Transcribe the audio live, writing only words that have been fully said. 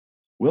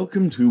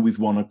Welcome to With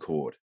One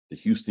Accord, the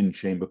Houston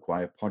Chamber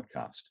Choir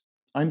podcast.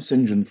 I'm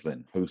St. John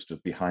Flynn, host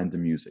of Behind the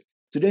Music.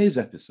 Today's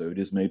episode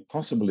is made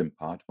possible in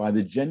part by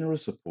the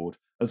generous support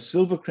of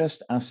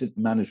Silvercrest Asset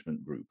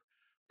Management Group,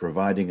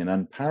 providing an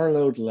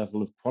unparalleled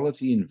level of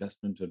quality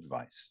investment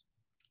advice.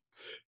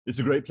 It's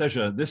a great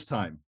pleasure this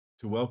time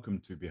to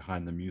welcome to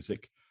Behind the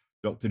Music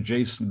Dr.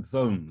 Jason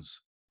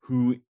Thomes,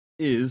 who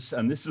is,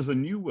 and this is a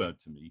new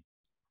word to me,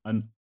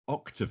 an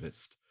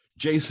octavist.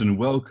 Jason,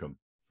 welcome.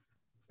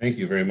 Thank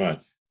you very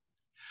much.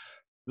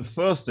 The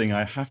first thing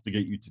I have to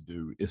get you to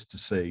do is to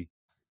say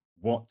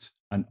what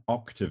an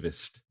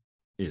octavist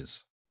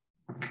is.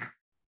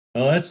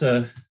 Well, it's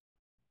a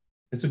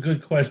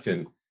good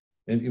question.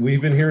 And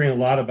we've been hearing a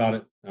lot about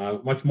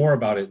it, much more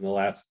about it in the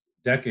last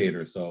decade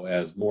or so,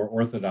 as more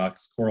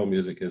orthodox choral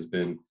music has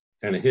been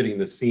kind of hitting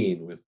the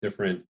scene with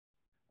different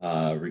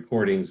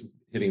recordings,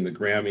 hitting the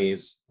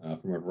Grammys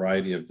from a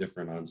variety of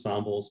different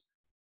ensembles.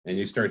 And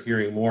you start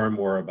hearing more and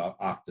more about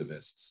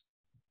octavists.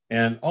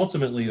 And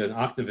ultimately, an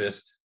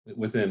octavist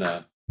within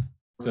a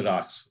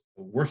Orthodox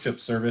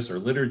worship service or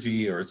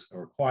liturgy or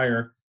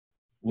choir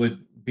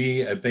would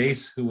be a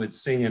bass who would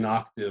sing an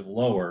octave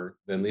lower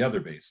than the other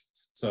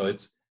basses. So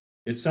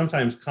it's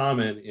sometimes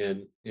common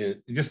in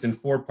just in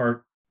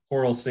four-part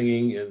choral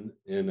singing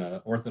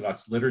in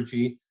Orthodox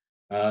liturgy.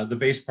 The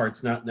bass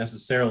part's not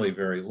necessarily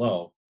very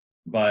low,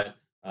 but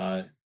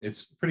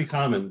it's pretty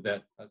common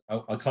that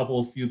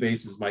a few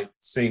basses might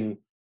sing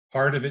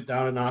part of it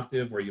down an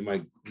octave, where you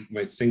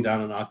might sing down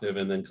an octave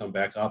and then come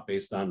back up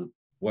based on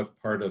what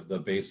part of the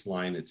bass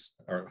line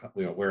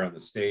where on the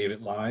stave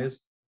it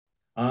lies.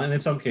 And in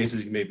some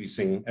cases, you may be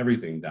singing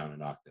everything down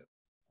an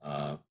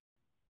octave.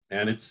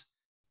 And it's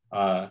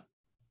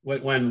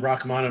when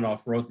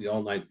Rachmaninoff wrote the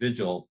All-Night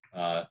Vigil,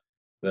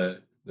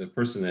 the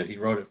person that he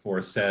wrote it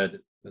for said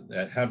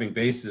that having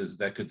basses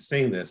that could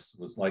sing this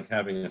was like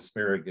having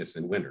asparagus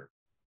in winter.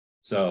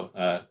 So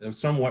it was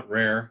somewhat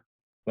rare,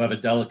 but a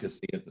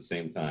delicacy at the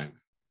same time.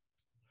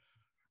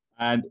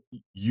 And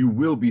you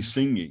will be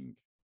singing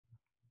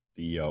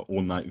the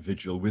all-night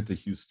vigil with the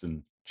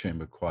Houston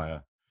Chamber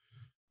Choir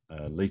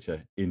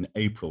later in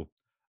April.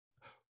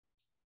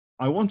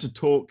 I want to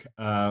talk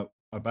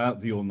about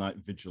the all-night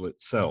vigil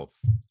itself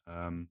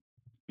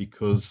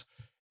because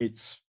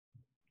it's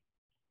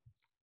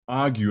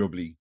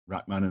arguably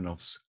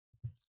Rachmaninoff's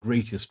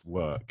greatest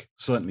work,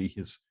 certainly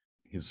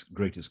his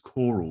greatest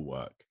choral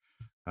work.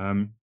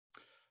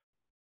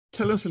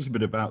 Tell us a little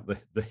bit about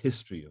the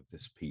history of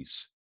this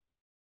piece.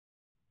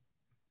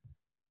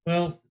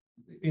 Well,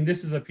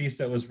 this is a piece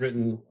that was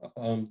written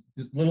a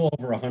little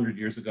over 100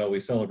 years ago. We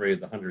celebrated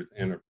the 100th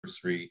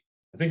anniversary.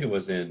 I think it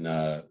was in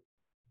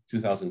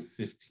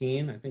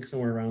 2015, I think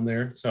somewhere around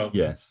there. So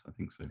yes, I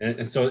think so.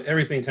 And so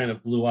everything kind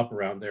of blew up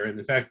around there. And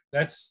in fact,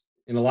 that's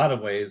in a lot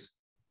of ways,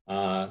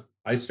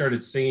 I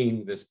started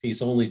singing this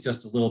piece only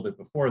just a little bit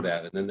before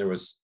that. And then there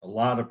was a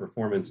lot of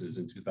performances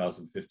in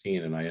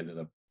 2015, and I ended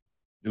up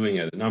doing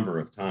it a number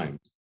of times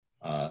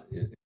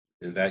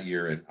in that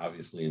year and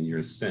obviously in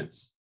years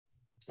since.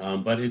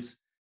 But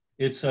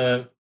it's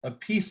a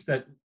piece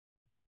that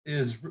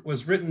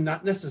was written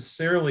not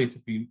necessarily to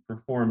be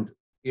performed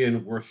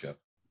in worship,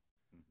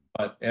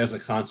 but as a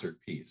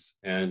concert piece.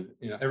 And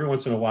every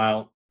once in a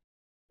while,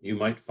 you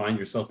might find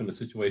yourself in a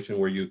situation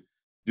where you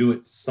do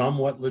it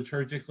somewhat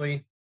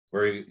liturgically,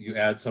 where you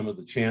add some of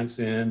the chants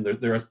in.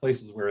 There are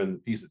places where in the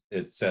piece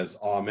it says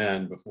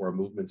Amen before a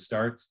movement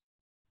starts.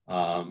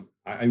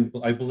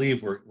 I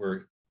believe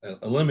we're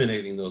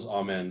eliminating those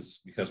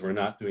amens because we're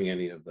not doing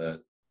any of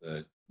the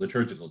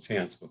liturgical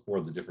chants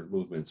before the different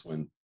movements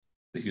when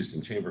the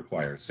Houston Chamber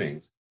Choir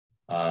sings.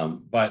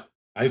 But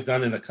I've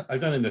done it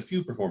in a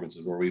few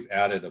performances where we've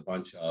added a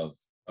bunch of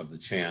the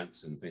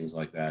chants and things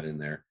like that in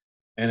there,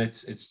 and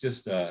it's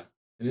just a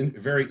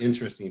very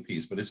interesting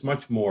piece. But it's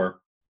much more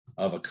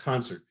of a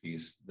concert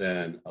piece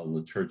than a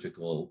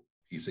liturgical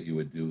piece that you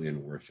would do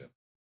in worship.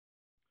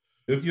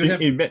 You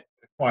have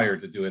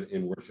required to do it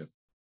in worship.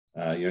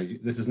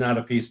 This is not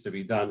a piece to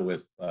be done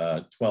with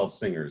 12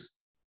 singers.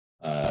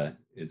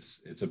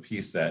 It's a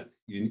piece that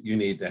you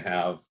need to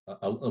have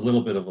a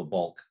little bit of a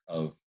bulk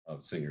of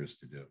singers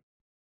to do.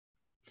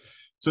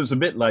 So it's a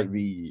bit like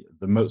the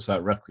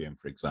Mozart Requiem,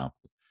 for example.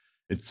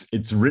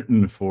 It's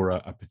written for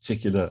a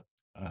particular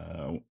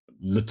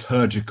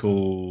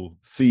liturgical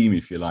theme,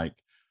 if you like,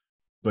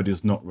 but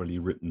is not really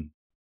written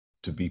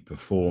to be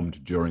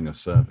performed during a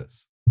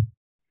service.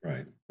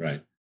 Right.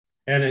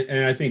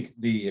 And I think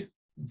the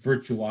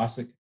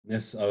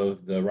virtuosicness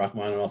of the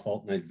Rachmaninoff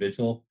All-Night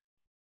Vigil,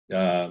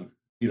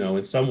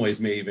 in some ways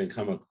may even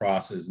come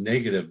across as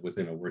negative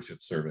within a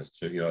worship service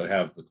to,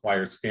 have the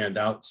choir stand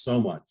out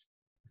so much.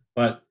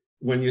 But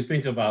when you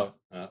think about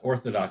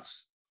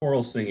Orthodox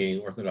choral singing,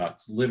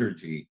 Orthodox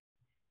liturgy,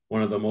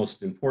 one of the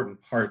most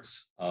important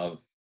parts of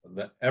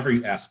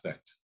every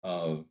aspect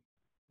of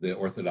the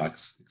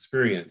Orthodox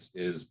experience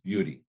is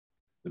beauty.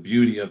 The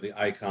beauty of the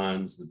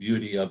icons, the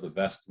beauty of the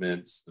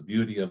vestments, the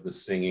beauty of the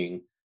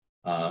singing,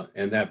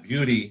 and that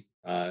beauty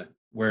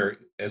where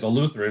as a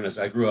Lutheran, as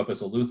I grew up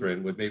as a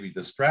Lutheran, would maybe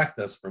distract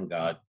us from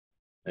God,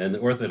 And the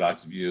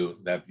Orthodox view,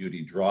 that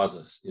beauty draws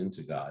us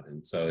into God.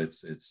 And so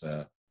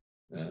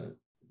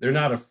they're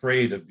not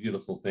afraid of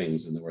beautiful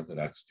things in the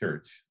Orthodox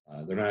Church.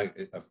 They're not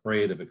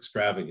afraid of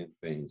extravagant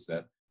things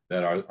that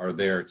are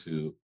there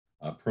to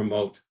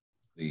promote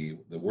the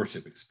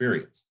worship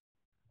experience.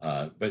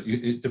 But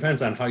it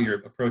depends on how you're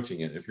approaching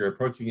it. If you're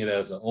approaching it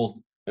as an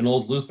old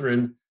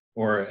Lutheran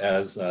or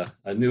as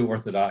a new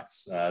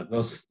Orthodox,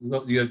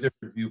 you have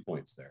different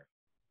viewpoints there.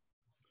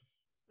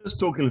 Let's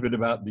talk a little bit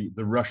about the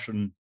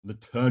Russian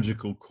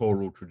liturgical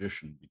choral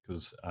tradition,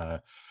 because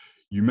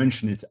you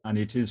mentioned it, and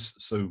it is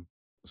so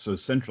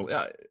central.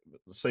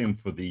 Same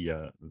for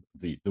the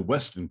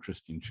Western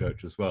Christian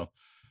Church as well.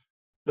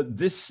 But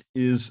this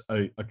is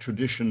a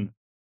tradition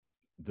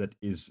that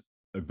is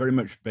very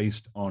much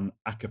based on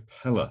a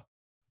cappella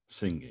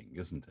singing,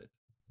 isn't it?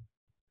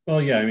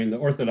 Well, yeah. I mean, the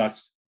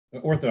Orthodox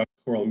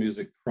choral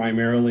music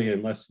primarily,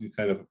 unless you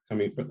kind of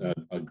coming from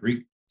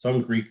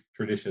some Greek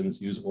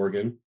traditions use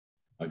organ,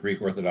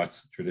 Greek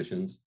Orthodox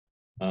traditions.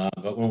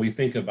 But when we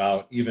think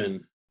about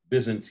even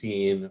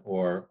Byzantine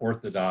or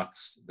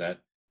Orthodox that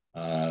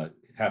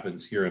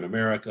happens here in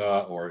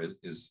America, or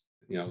is,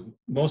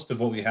 most of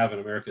what we have in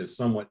America is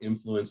somewhat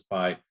influenced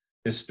by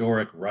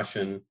historic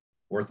Russian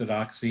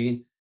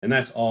Orthodoxy, and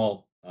that's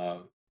all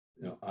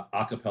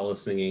a cappella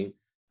singing.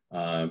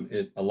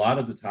 A lot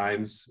of the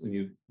times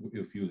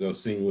if you go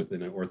sing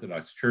within an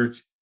Orthodox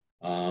church,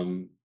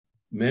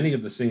 many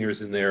of the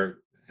singers in there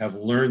have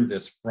learned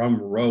this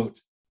from rote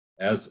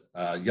as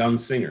young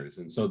singers,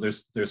 and so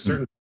there's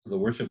certain parts of the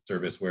worship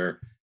service where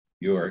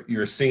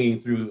you're singing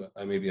through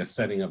maybe a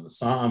setting of the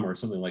psalm or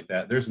something like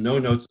that. There's no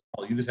notes at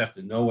all. You just have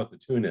to know what the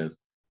tune is,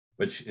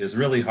 which is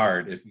really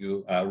hard if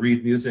you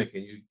read music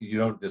and you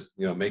don't just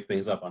make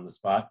things up on the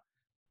spot.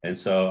 And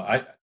so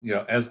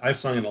as I've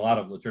sung in a lot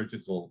of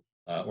liturgical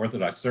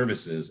Orthodox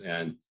services,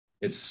 and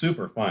it's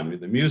super fun. I mean,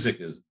 the music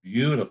is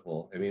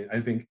beautiful. I mean, I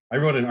think I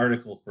wrote an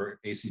article for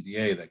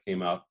ACDA that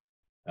came out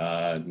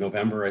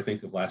November, I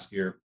think, of last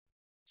year,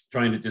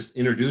 trying to just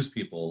introduce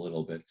people a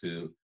little bit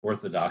to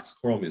Orthodox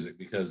choral music,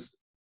 because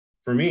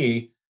for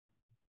me,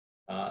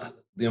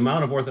 the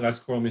amount of Orthodox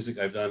choral music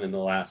I've done in the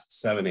last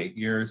 7-8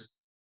 years,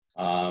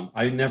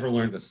 I never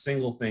learned a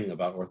single thing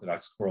about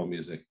Orthodox choral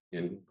music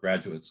in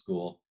graduate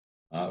school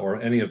or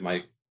any of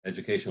my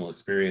educational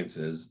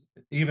experiences,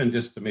 even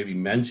just to maybe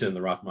mention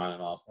the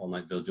Rachmaninoff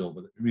All-Night Vigil,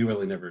 but we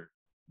really never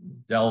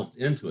delved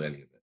into any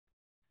of it.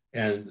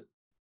 And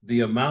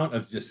the amount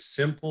of just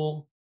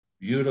simple,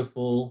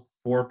 beautiful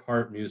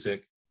 4-part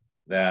music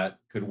that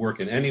could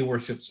work in any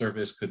worship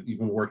service, could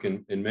even work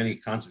in many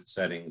concert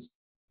settings,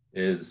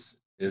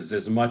 is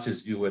as much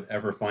as you would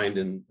ever find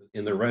in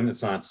the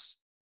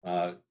Renaissance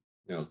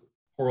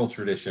choral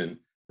tradition.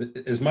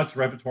 As much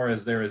repertoire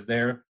as there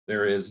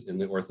is in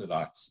the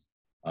Orthodox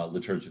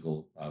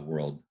liturgical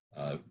world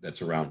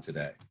that's around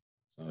today.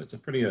 So it's a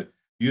pretty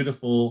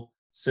beautiful,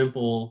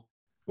 simple,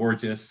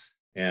 gorgeous,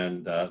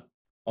 and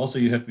also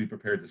you have to be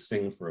prepared to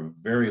sing for a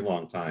very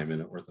long time in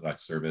an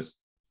Orthodox service.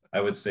 I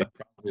would say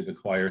probably the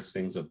choir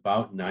sings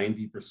about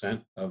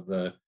 90% of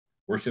the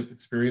worship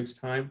experience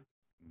time.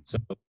 So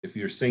if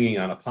you're singing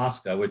on a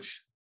Pascha,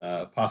 which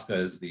Pascha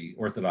is the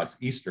Orthodox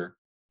Easter,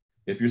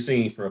 if you're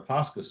singing for a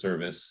Pascha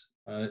service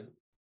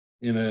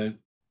in a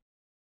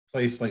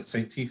place like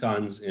St.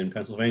 Tikhon's in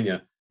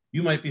Pennsylvania,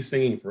 you might be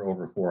singing for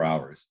over 4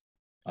 hours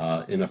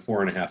in a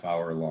 4.5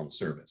 hour long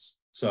service.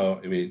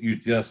 So, I mean, you're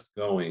just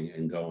going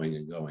and going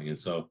and going. And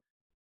so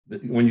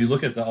when you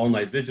look at the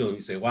all-night vigil and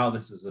you say, wow,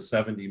 this is a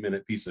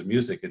 70-minute piece of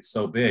music, it's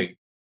so big,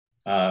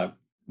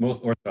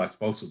 most Orthodox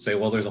folks would say,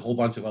 well, there's a whole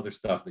bunch of other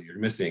stuff that you're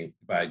missing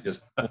by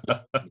just,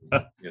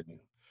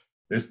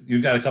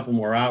 you've got a couple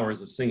more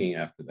hours of singing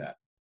after that.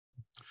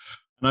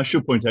 And I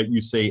should point out,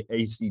 you say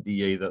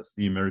ACDA, that's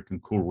the American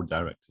Choral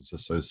Directors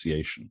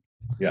Association.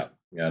 Yeah,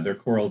 their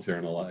choral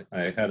journal. I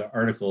had an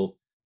article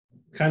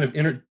kind of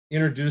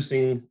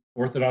introducing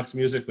Orthodox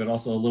music, but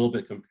also a little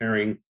bit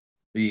comparing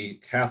the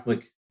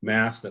Catholic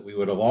Mass that we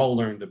would have all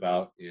learned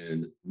about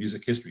in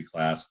music history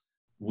class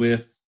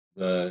with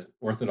the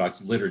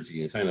Orthodox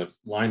liturgy, and kind of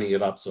lining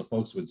it up so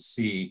folks would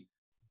see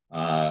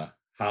how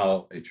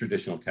a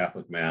traditional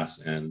Catholic Mass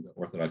and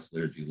Orthodox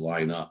liturgy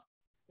line up,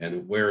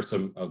 and where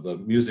some of the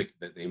music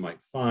that they might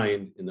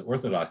find in the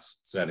Orthodox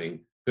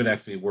setting could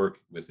actually work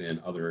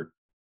within other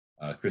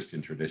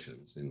Christian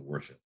traditions in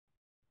worship.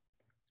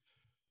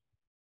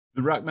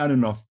 The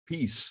Rachmaninoff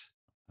piece,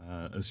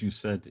 as you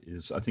said,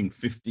 is, I think,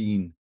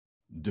 15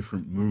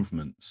 different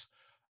movements.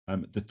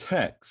 The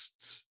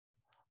texts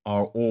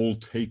are all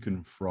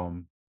taken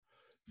from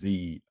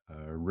the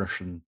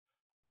Russian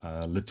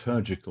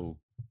liturgical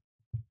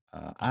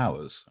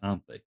hours,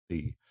 aren't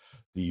they?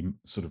 The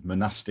sort of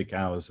monastic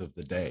hours of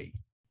the day.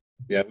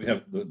 Yeah, we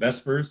have the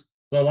Vespers.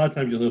 So a lot of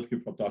times you'll hear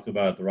people talk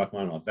about the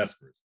Rachmaninoff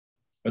Vespers,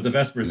 but the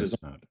Vespers is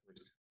only the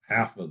first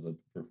half of the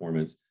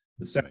performance.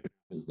 The second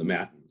half is the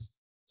Matins.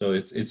 So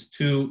it's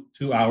two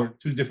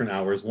different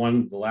hours.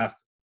 One, the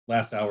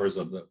last hours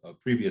of the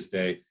previous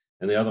day,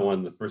 and the other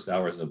one, the first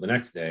hours of the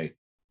next day.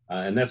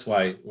 And that's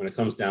why when it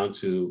comes down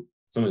to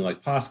something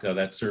like Pascha,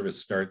 that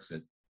service starts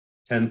at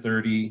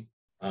 10:30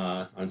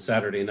 on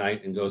Saturday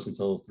night and goes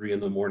until 3 in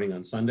the morning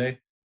on Sunday.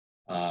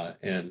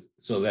 And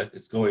so that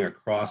it's going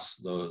across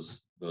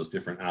those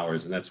different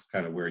hours, and that's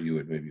kind of where you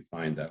would maybe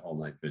find that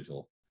all-night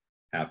vigil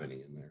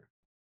happening in there.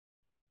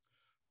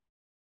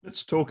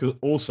 Let's talk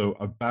also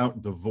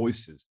about the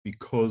voices,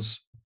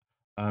 because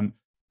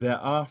there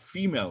are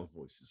female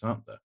voices,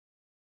 aren't there?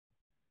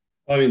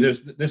 I mean,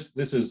 there's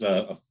this is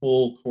a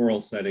full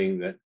choral setting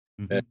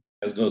that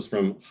goes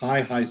from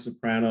high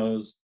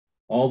sopranos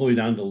all the way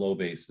down to low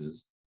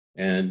basses,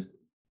 and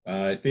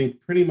I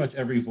think pretty much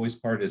every voice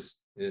part is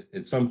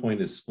at some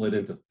point is split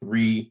into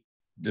 3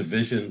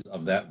 divisions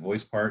of that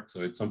voice part.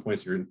 So at some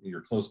points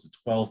you're close to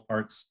 12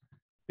 parts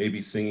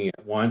maybe singing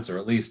at once, or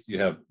at least you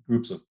have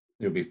groups of,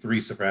 it'll be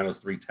 3 sopranos,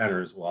 3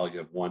 tenors, while you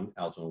have 1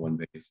 alto and 1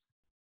 bass.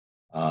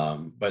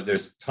 But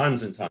there's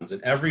tons and tons,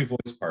 and every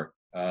voice part,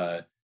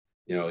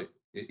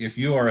 if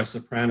you are a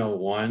soprano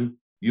 1,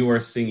 you are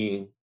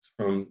singing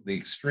from the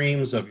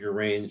extremes of your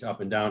range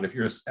up and down. If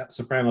you're a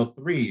soprano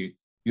 3,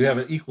 you have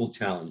an equal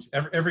challenge.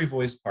 Every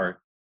voice part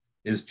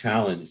is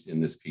challenged in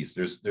this piece.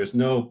 There's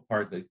no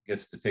part that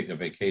gets to take a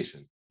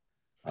vacation.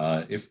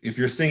 If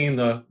you're singing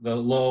the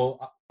low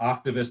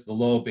octavist, the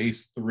low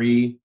bass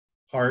 3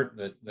 part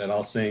that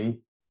I'll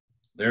sing,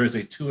 there is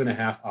a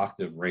 2.5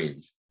 octave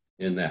range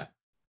in that,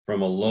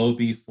 from a low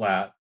B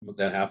flat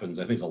that happens,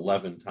 I think,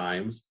 11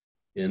 times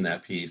in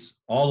that piece,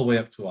 all the way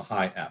up to a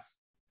high F.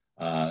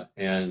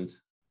 And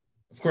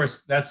of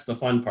course, that's the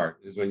fun part,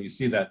 is when you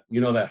see that,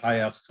 that high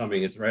F's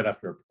coming. It's right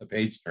after a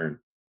page turn.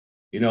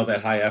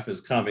 That high F is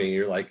coming.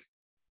 You're like,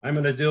 I'm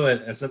going to do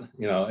it as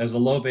a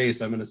low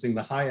bass. I'm going to sing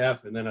the high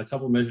F, and then a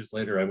couple measures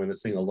later, I'm going to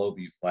sing a low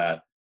B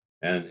flat,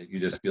 and you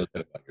just feel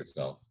good about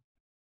yourself.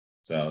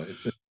 So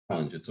it's a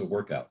challenge. It's a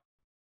workout.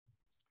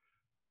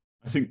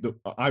 I think that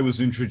I was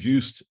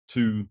introduced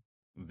to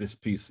this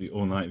piece, the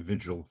All Night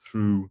Vigil,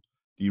 through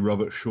the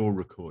Robert Shaw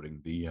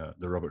recording, the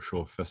Robert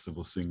Shaw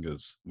Festival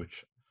Singers,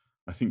 which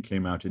I think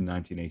came out in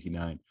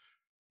 1989.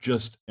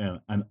 Just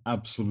an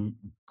absolute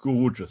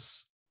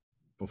gorgeous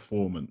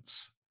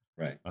performance,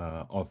 right,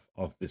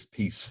 of this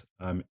piece.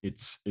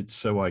 It's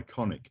so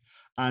iconic.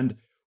 And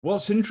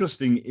what's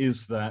interesting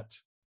is that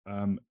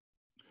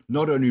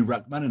not only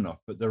Rachmaninoff,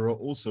 but there are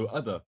also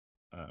other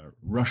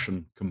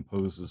Russian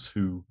composers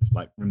who,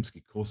 like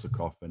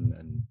Rimsky-Korsakov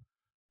and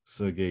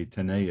Sergei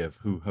Taneyev,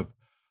 who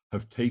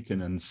have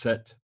taken and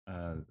set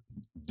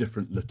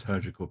different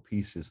liturgical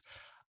pieces.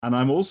 And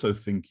I'm also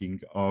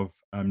thinking of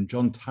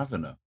John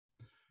Tavener,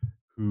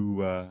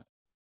 who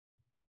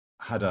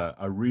had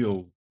a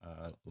real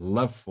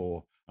love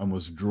for and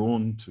was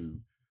drawn to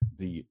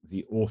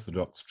the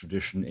Orthodox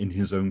tradition in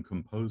his own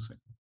composing.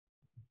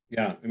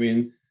 Yeah, I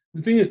mean,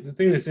 the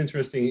thing that's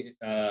interesting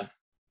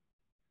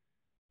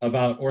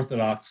about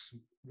Orthodox,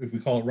 if we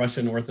call it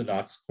Russian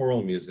Orthodox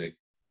choral music,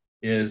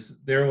 is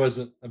there was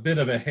a bit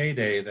of a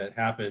heyday that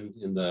happened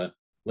in the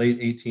late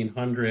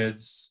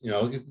 1800s.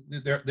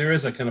 There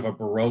is a kind of a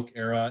Baroque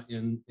era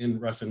in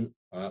Russian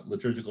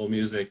liturgical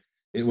music.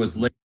 It was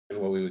later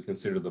than what we would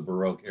consider the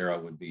Baroque era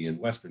would be in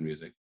Western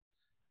music,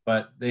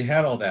 but they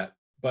had all that.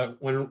 But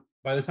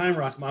by the time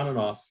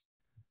Rachmaninoff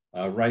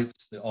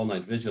writes the All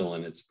Night Vigil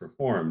and it's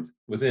performed,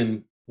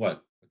 within a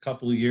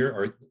couple of years,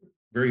 or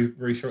very,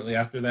 very shortly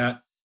after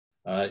that,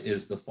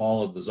 is the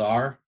fall of the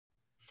Tsar,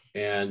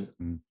 and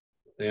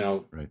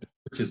right, the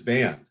church is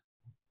banned,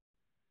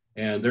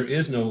 and there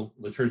is no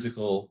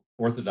liturgical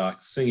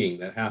Orthodox singing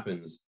that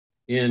happens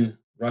in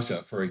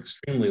Russia for an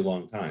extremely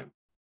long time.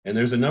 And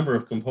there's a number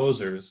of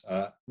composers.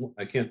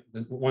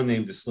 One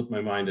name just slipped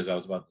my mind as I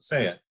was about to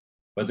say it,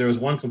 but there was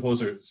one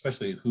composer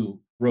especially who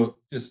wrote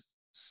just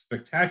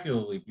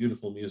spectacularly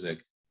beautiful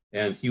music,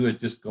 and he would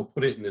just go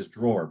put it in his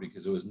drawer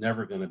because it was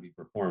never going to be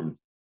performed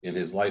in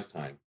his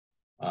lifetime.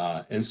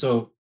 And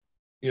so,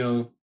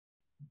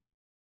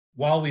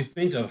 while we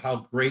think of how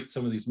great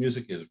some of these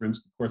music is,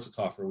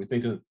 Rimsky-Korsakov, or we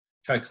think of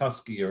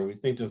Tchaikovsky, or we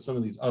think of some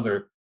of these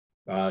other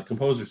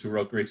composers who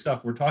wrote great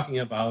stuff, we're talking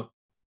about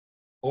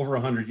over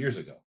 100 years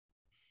ago.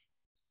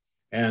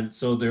 And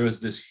so there was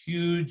this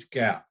huge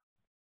gap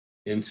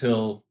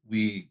until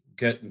we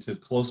get into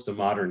close to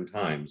modern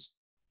times,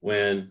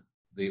 when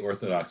the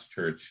Orthodox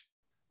Church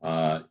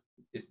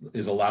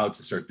is allowed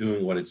to start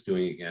doing what it's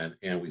doing again,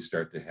 and we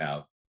start to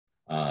have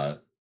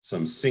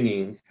some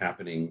singing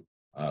happening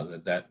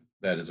that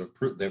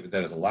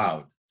is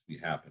allowed to be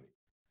happening.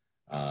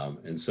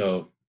 And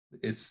so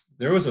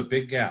there was a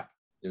big gap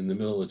in the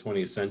middle of the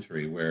 20th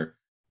century where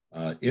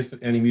if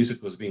any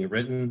music was being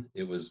written,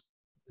 it was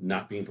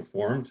not being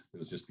performed, it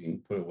was just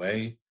being put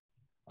away,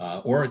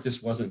 or it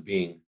just wasn't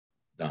being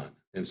done.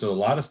 And so a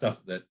lot of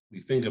stuff that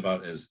we think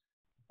about as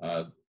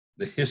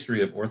the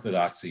history of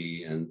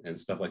Orthodoxy and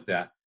stuff like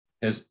that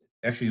was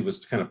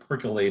kind of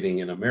percolating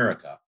in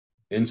America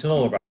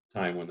until about the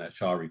time when that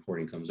Shaw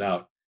recording comes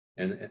out.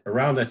 And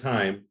around that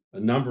time, a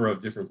number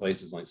of different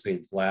places like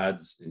St.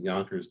 Vlad's in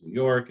Yonkers, New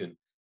York,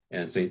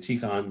 and St.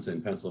 Tikhon's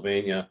in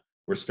Pennsylvania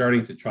were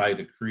starting to try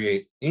to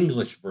create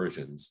English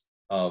versions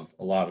of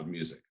a lot of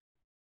music,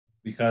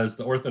 because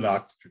the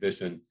Orthodox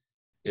tradition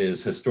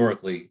is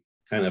historically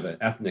kind of an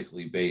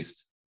ethnically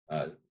based,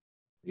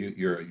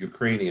 you're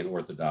Ukrainian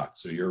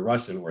Orthodox, or you're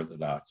Russian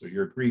Orthodox, or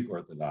you're Greek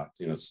Orthodox,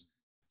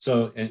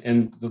 So,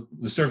 and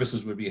the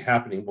services would be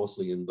happening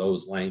mostly in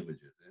those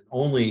languages. And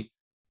only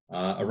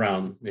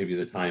around maybe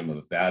the time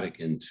of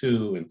Vatican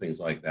II and things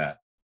like that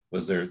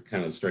was there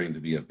kind of starting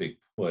to be a big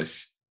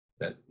push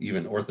that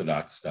even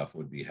Orthodox stuff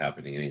would be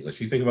happening in English.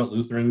 You think about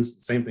Lutherans,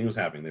 the same thing was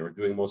happening. They were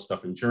doing most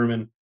stuff in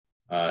German,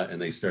 and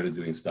they started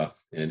doing stuff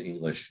in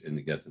English and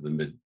to get to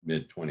the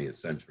mid 20th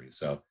century.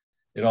 So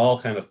it all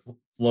kind of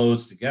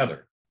flows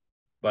together.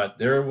 But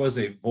there was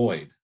a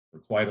void for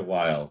quite a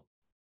while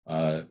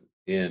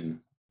in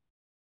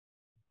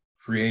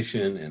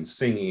creation and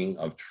singing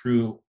of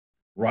true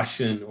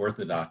Russian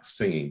Orthodox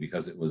singing,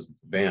 because it was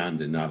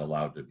banned and not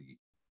allowed to be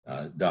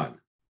done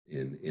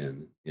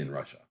in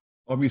Russia.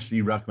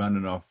 Obviously,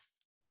 Rachmaninoff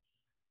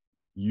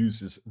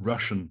uses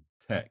Russian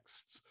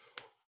texts.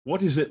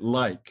 What is it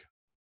like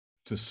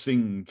to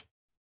sing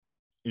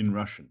in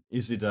Russian?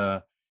 Is it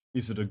a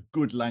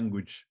good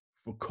language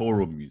for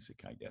choral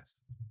music, I guess?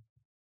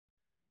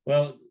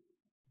 Well,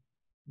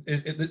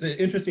 the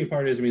interesting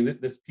part is, I mean,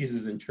 this piece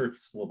is in Church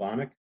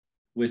Slavonic,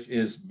 which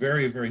is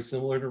very, very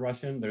similar to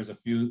Russian. There's a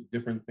few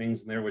different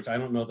things in there, which I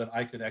don't know that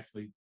I could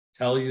actually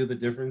tell you the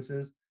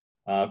differences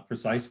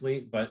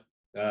precisely, but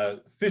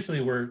officially,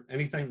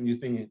 anytime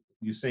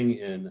you sing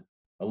in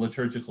a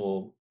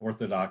liturgical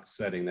Orthodox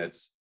setting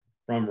that's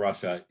from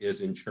Russia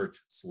is in Church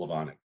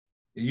Slavonic.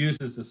 It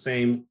uses the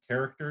same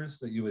characters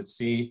that you would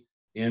see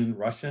in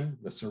Russian,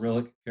 the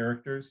Cyrillic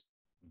characters,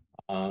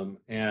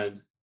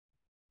 and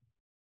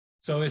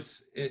so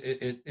it's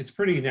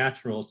pretty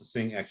natural to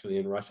sing actually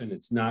in Russian.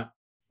 It's not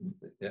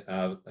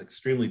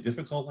extremely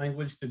difficult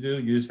language to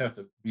do. You just have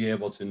to be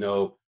able to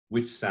know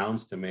which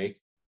sounds to make.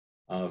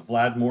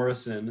 Vlad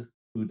Morrison,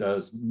 who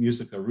does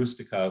Musica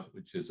Rustica,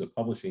 which is a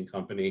publishing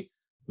company,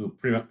 who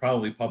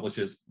probably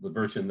publishes the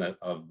version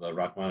of the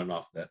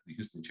Rachmaninoff that the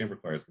Houston Chamber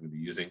Choir is going to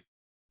be using,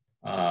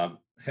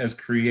 has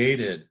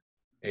created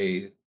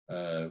a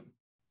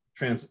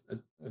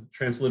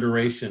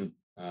transliteration,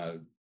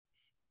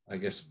 I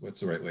guess,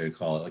 what's the right way to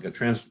call it? Like a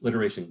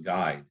transliteration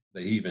guide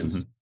that he even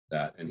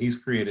that, and he's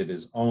created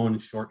his own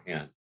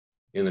shorthand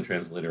in the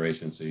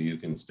transliteration, so you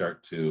can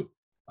start to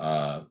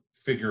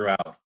figure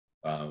out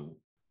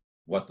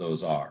what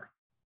those are.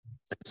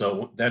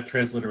 So that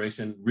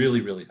transliteration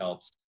really, really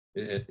helps.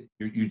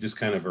 You just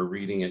kind of are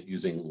reading it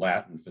using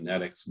Latin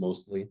phonetics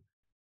mostly,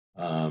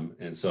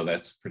 and so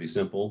that's pretty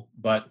simple.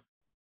 But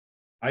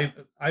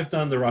I've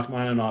done the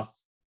Rachmaninoff.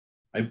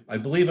 I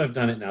believe I've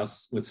done it now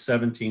with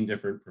 17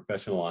 different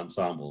professional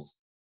ensembles,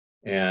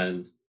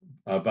 and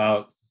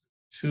about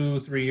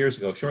 2-3 years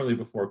ago, shortly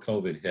before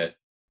COVID hit,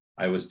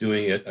 I was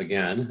doing it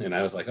again, and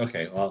I was like,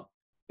 okay, well,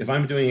 if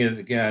I'm doing it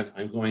again,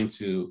 I'm going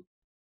to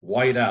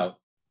white out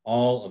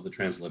all of the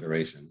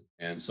transliteration.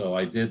 And so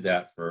I did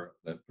that for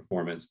that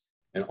performance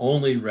and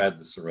only read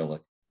the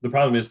Cyrillic. The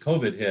problem is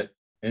COVID hit,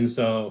 and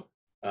so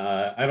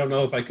I don't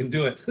know if I can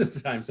do it this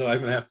time. So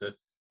I'm gonna have to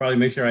probably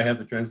make sure I have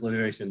the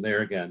transliteration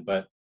there again.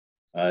 But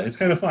it's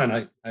kind of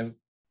fun.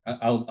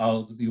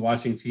 I'll be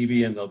watching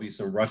TV and there'll be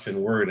some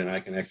Russian word, and I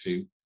can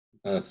actually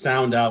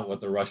sound out what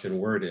the Russian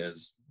word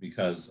is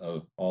because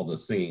of all the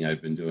singing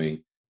I've been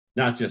doing,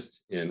 not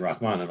just in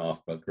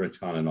Rachmaninoff, but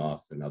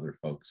Grachaninov and other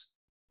folks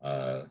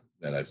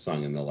that I've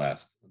sung in the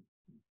last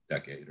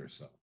decade or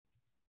so.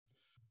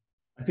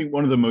 I think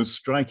one of the most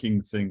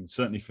striking things,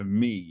 certainly for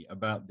me,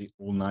 about the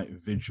all-night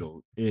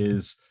vigil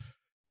is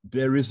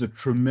there is a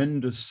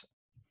tremendous,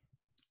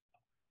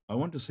 I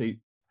want to say,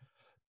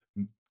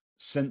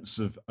 sense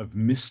of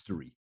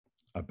mystery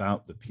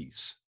about the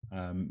piece.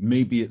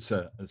 Maybe it's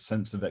a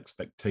sense of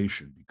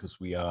expectation because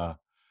we are,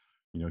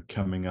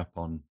 coming up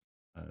on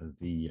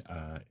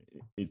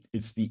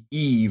it's the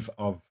eve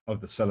of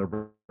the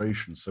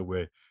celebration, so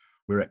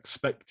we're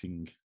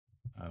expecting,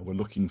 we're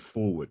looking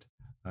forward.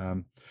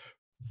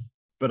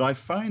 But I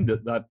find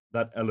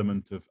that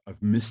element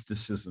of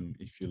mysticism,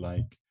 if you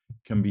like,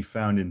 can be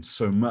found in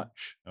so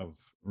much of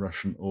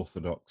Russian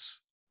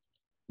Orthodox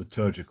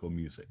liturgical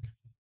music.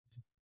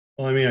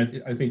 Well, I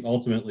mean, I think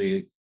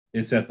ultimately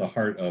it's at the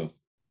heart of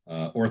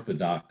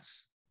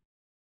Orthodox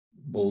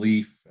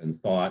belief and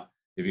thought.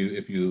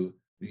 If you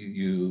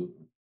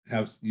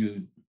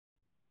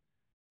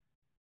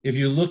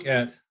look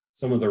at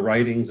some of the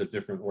writings of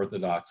different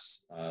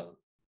Orthodox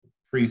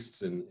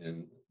priests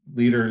and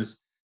leaders,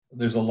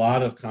 there's a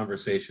lot of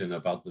conversation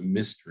about the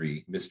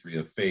mystery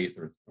of faith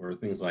or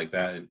things like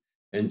that,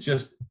 and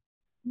just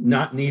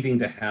not needing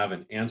to have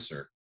an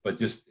answer, but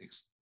just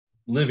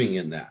living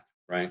in that,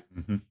 right?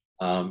 Mm-hmm.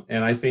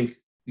 And I think,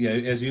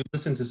 as you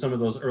listen to some of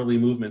those early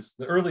movements,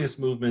 the earliest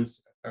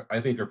movements, I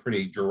think, are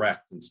pretty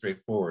direct and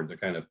straightforward. They're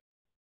kind of,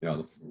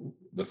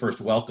 the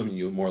first welcoming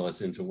you more or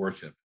less into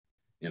worship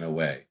in a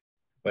way.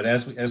 But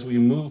as we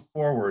move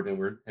forward and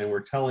we're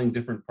telling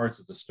different parts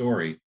of the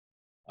story,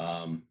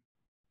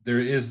 there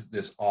is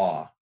this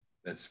awe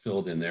that's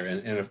filled in there.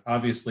 And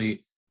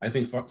obviously, I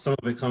think some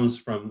of it comes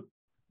from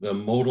the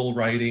modal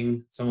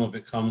writing. Some of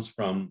it comes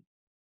from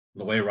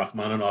the way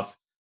Rachmaninoff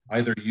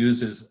either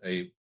uses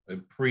a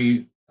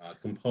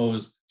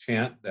pre-composed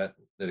chant that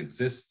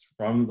exists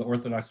from the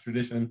Orthodox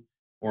tradition,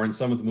 or in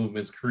some of the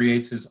movements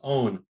creates his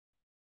own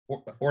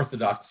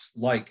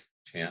Orthodox-like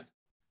chant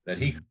that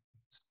he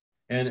creates.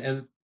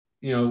 And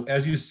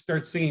as you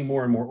start singing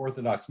more and more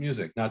Orthodox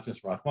music, not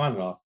just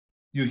Rachmaninoff,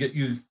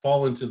 you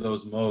fall into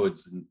those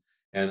modes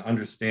and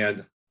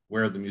understand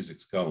where the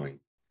music's going.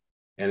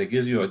 And it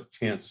gives you a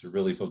chance to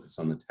really focus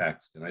on the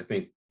text. And I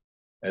think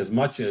as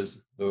much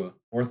as the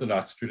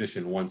Orthodox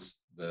tradition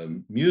wants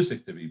the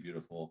music to be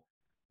beautiful,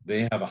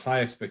 they have a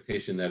high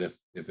expectation that if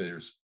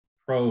there's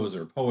prose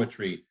or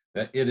poetry,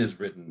 that it is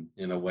written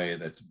in a way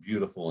that's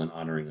beautiful and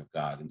honoring of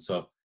God. And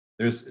so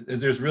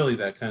there's really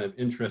that kind of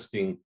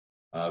interesting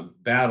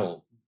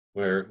battle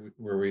where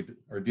we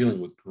are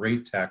dealing with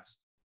great text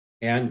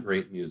and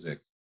great music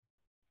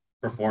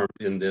performed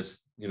in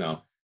this,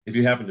 if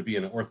you happen to be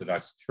in an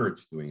Orthodox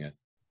church doing it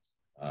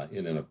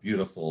in a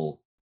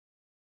beautiful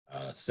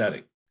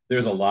setting.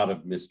 There's a lot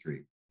of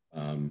mystery.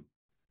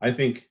 I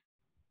think,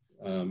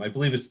 I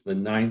believe it's the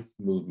ninth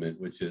movement,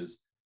 which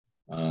is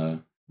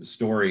the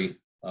story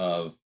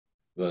of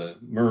the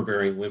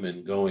myrrh-bearing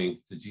women going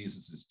to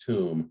Jesus's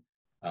tomb,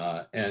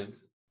 and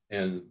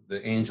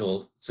the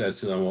angel says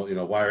to them,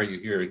 well, why are you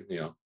here?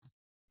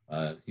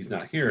 He's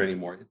not here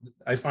anymore.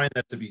 I find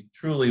that to be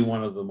truly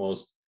one of the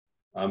most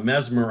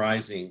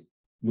mesmerizing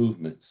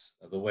movements,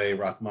 the way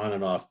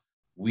Rachmaninoff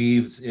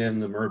weaves in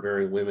the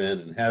myrrh-bearing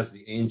women and has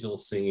the angel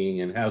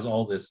singing and has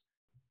all this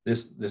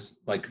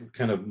like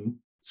kind of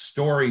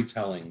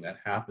storytelling that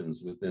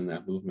happens within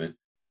that movement.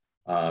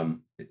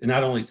 It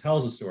not only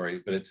tells a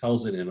story, but it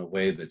tells it in a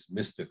way that's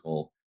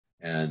mystical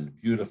and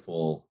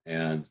beautiful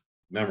and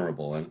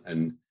memorable.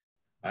 And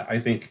I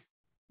think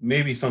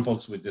maybe some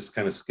folks would just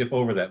kind of skip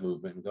over that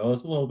movement and go,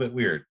 it's a little bit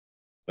weird.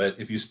 But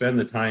if you spend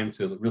the time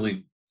to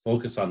really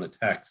focus on the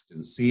text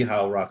and see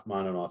how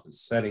Rachmaninoff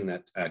is setting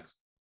that text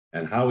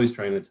and how he's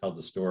trying to tell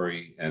the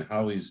story and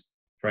how he's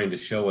trying to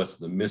show us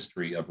the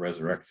mystery of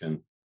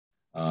resurrection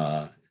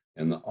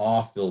and the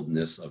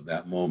awe-filledness of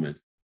that moment,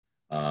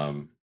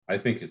 I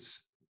think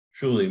it's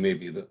truly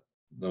maybe the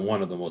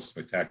one of the most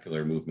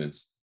spectacular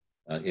movements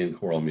in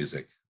choral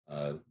music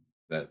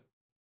that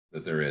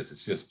there is.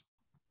 It's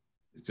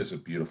just a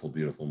beautiful,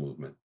 beautiful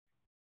movement.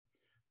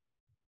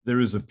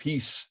 There is a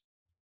piece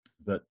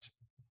that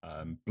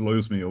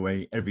blows me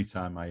away every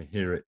time I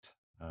hear it.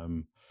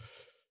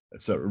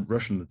 It's a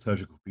Russian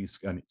liturgical piece,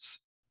 and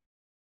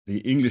the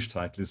English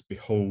title is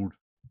 "Behold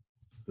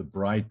the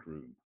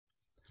Bridegroom,"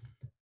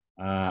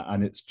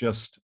 and it's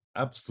just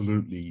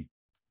absolutely.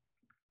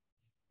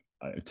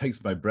 It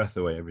takes my breath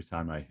away every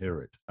time I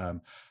hear it.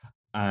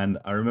 And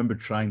I remember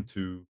trying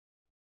to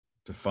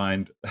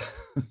find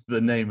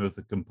the name of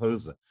the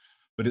composer,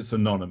 but it's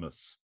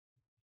anonymous.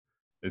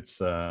 It's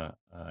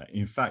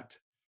in fact,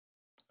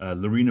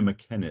 Loreena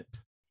McKennitt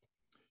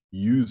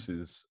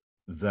uses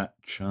that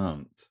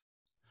chant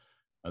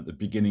at the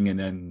beginning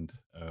and end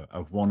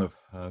of one of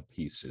her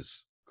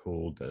pieces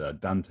called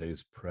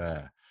Dante's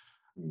Prayer.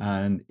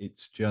 And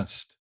it's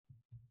just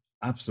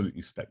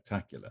absolutely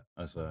spectacular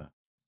as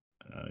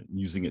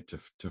using it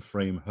to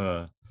frame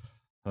her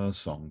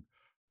song.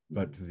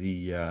 But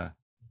the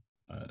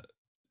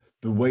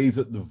way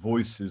that the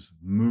voices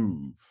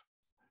move,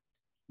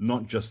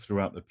 not just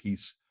throughout the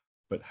piece,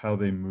 but how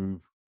they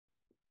move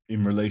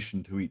in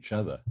relation to each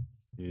other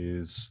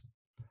is,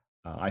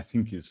 I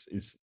think,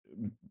 is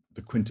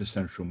the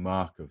quintessential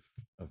mark of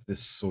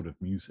this sort of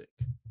music.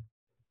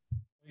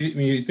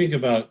 You think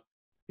about,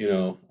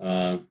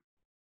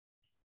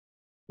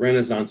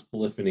 Renaissance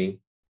polyphony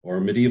or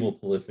medieval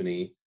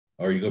polyphony,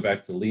 or you go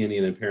back to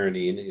Leonine and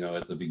Paranine,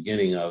 at the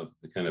beginning of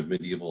the kind of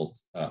medieval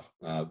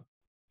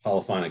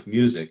polyphonic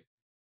music.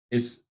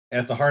 It's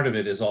at the heart of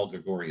it is all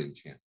Gregorian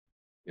chant.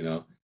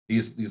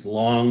 These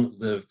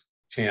long-lived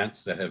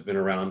chants that have been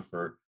around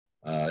for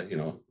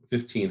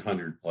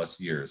 1,500 plus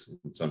years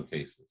in some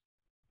cases.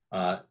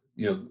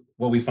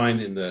 What we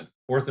find in the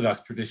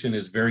Orthodox tradition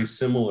is very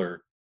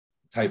similar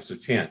types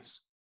of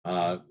chants.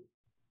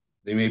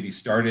 They may be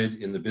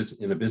started in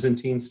a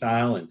Byzantine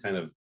style and kind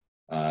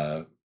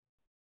of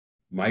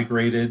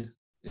migrated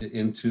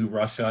into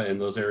Russia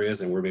and those areas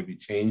and were maybe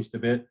changed a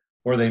bit,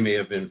 or they may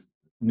have been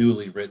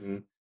newly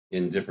written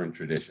in different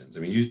traditions.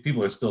 I mean,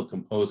 people are still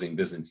composing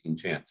Byzantine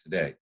chant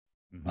today,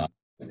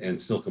 and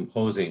still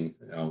composing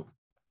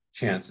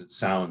chants that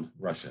sound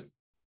Russian.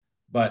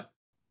 But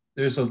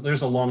there's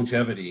a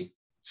longevity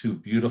to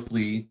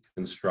beautifully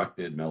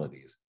constructed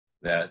melodies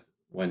that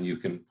when you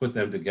can put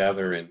them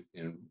together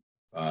in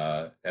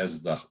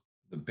as the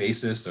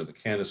basis or the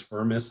cantus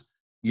firmus,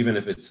 even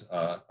if it's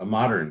a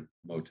modern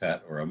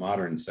motet or a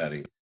modern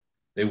setting,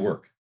 they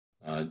work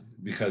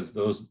because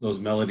those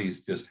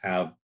melodies just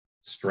have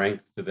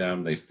strength to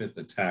them. They fit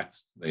the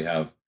text. They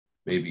have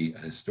maybe a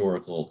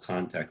historical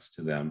context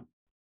to them.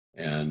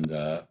 And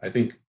I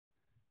think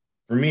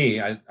for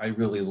me, I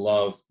really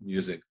love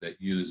music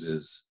that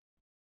uses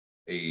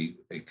a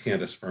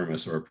cantus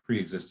firmus or a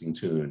pre-existing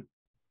tune,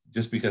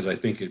 just because I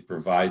think it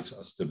provides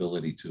a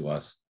stability to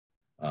us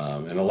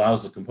and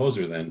allows the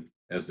composer then,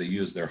 as they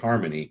use their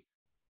harmony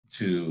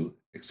to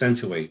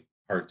accentuate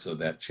parts of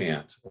that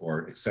chant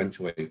or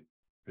accentuate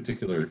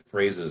particular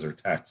phrases or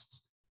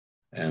texts.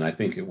 And I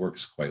think it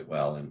works quite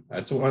well. And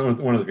that's one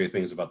of the great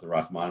things about the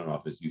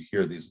Rachmaninoff is you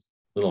hear these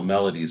little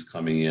melodies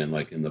coming in,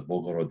 like in the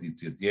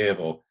Bogorodice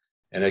Dievo,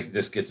 and it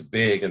just gets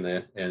big, and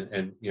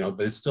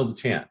but it's still the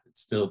chant.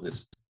 It's still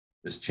this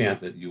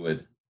chant that you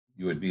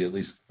would be at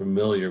least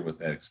familiar with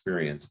that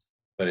experience,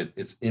 but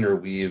it's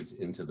interweaved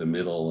into the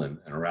middle and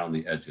around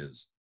the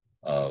edges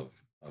of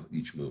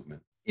each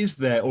movement. Is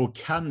there, or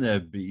can there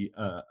be,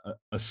 a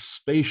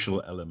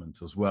spatial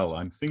element as well?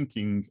 I'm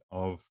thinking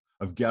of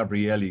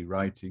Gabrieli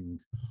writing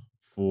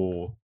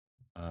for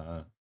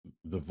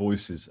the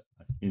voices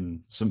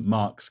in St.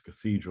 Mark's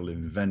Cathedral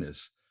in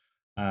Venice,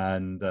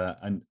 and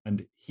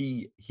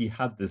he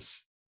had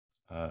this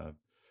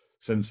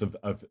sense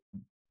of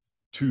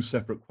two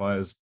separate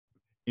choirs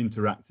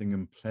interacting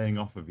and playing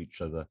off of each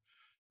other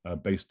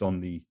based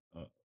on the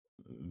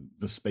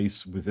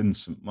space within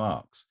St.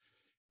 Mark's.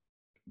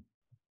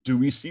 Do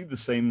we see the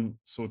same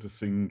sort of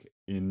thing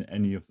in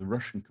any of the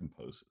Russian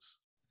composers?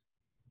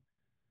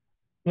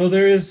 Well,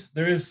 there is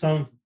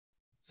some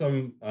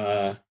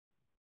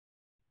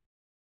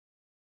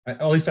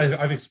at least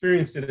I've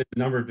experienced it in a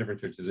number of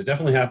different churches. It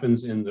definitely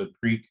happens in the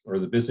Greek or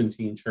the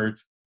Byzantine church,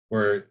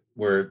 where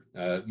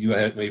you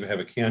maybe have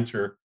a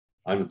cantor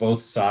on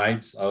both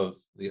sides of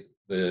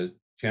the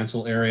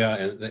chancel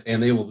area,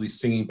 and they will be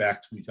singing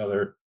back to each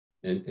other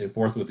and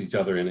forth with each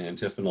other in an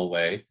antiphonal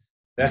way.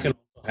 That can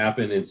also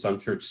happen in some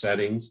church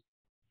settings,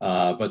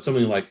 but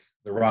something like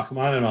the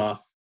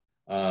Rachmaninoff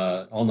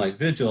all-night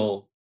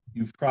vigil,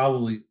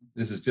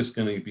 this is just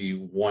going to be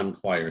one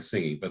choir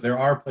singing. But there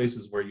are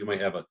places where you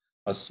might have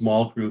a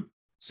small group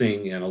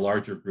sing and a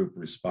larger group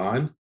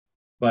respond.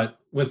 But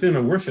within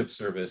a worship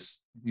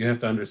service, you have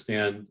to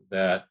understand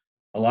that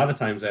a lot of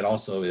times that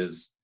also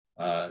is,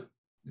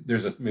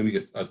 there's maybe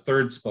a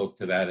third spoke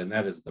to that, and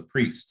that is the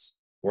priests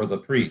or the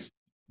priest.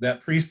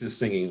 That priest is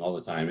singing all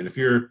the time. And if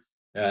you're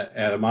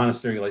at a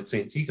monastery like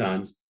St.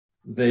 Tikhon's,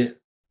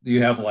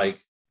 you have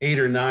like 8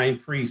 or 9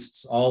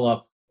 priests all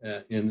up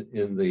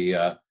in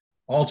the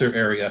altar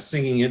area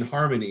singing in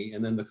harmony,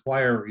 and then the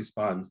choir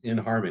responds in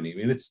harmony. I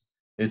mean,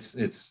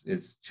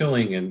 it's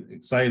chilling and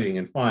exciting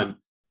and fun.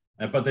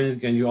 But then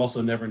again, you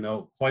also never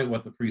know quite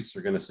what the priests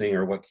are going to sing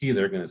or what key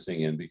they're going to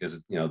sing in,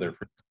 because they're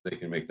priests, they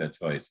can make that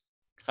choice.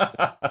 So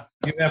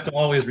you have to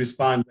always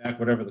respond back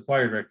whatever the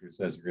choir director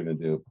says you're going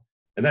to do,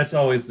 and that's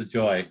always the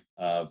joy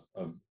of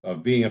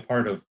being a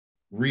part of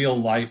real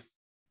life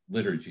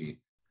liturgy.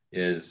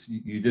 Is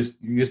you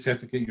just have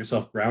to get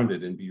yourself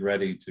grounded and be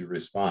ready to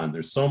respond.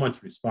 There's so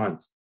much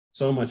response,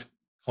 so much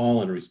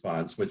call and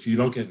response, which you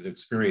don't get to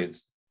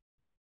experience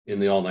in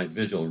the all-night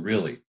vigil,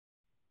 really.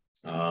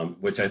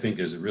 Which I think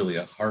is really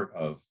a heart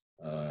of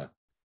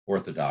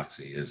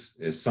orthodoxy,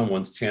 is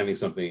someone's chanting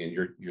something and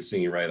you're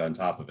singing right on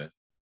top of it.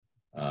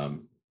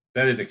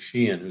 Benedict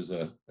Sheehan, who's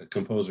a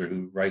composer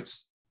who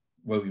writes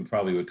what we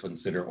probably would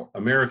consider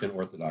American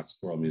Orthodox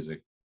choral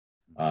music,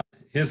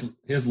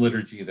 his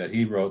liturgy that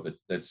he wrote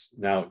that's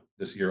now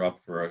this year up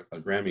for a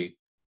Grammy,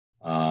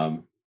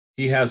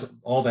 he has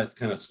all that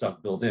kind of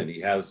stuff built in.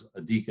 He has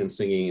a deacon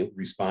singing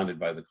responded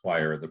by the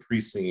choir, the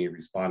priest singing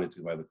responded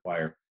to by the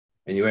choir,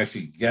 and you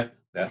actually get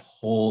that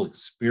whole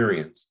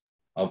experience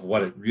of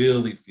what it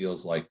really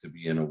feels like to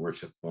be in a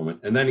worship moment.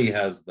 And then he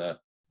has the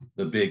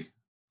big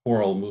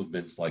choral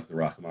movements like the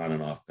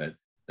Rachmaninoff that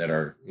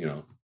are,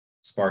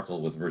 sparkle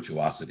with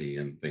virtuosity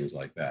and things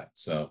like that.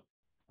 So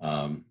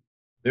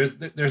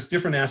there's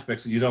different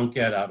aspects that you don't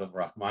get out of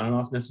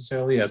Rachmaninoff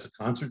necessarily as a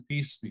concert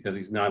piece, because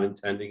he's not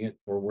intending it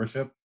for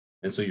worship.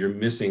 And so you're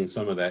missing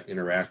some of that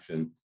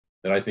interaction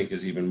that I think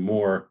is even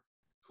more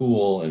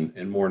cool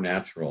and more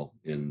natural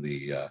in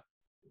the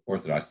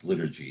Orthodox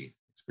liturgy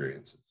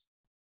experiences.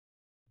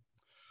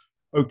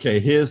 Okay,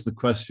 here's the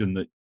question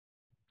that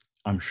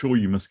I'm sure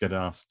you must get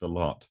asked a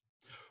lot.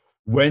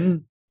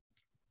 When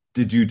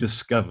did you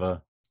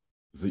discover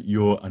that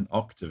you're an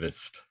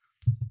octavist?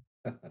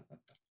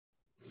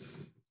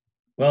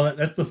 Well,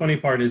 that's the funny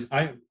part, is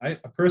I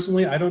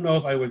personally, I don't know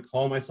if I would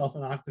call myself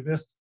an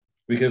octavist,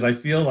 because I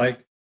feel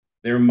like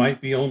there might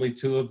be only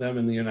 2 of them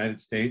in the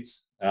United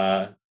States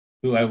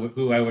who I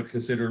would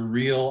consider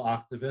real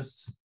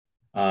octavists.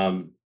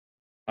 I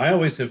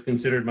always have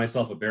considered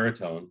myself a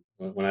baritone.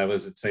 When I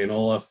was at St.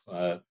 Olaf,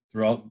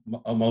 throughout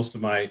most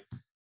of my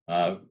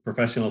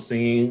professional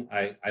singing,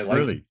 I like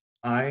really?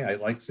 high, I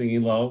like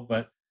singing low,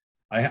 but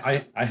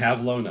I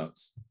have low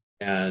notes.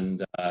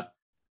 And a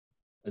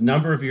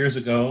number of years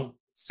ago,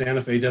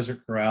 Santa Fe Desert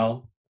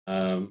Chorale,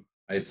 I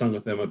had sung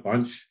with them a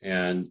bunch,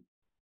 and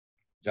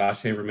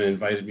Josh Haberman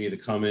invited me to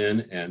come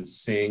in and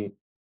sing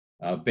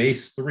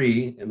bass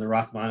 3 in the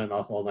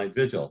Rachmaninoff all-night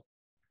vigil.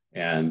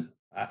 And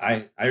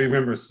I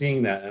remember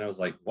seeing that, and I was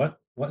like, what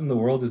in the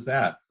world is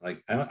that?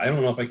 Like, I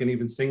don't know if I can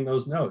even sing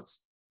those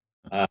notes.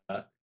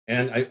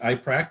 And I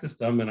practiced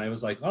them, and I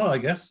was like, oh, I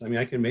guess,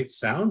 I can make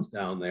sounds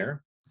down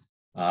there.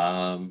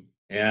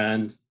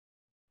 And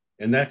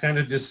that kind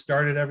of just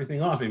started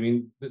everything off.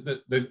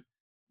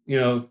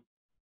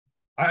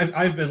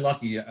 I've been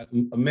lucky.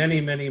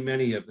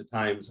 Many of the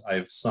times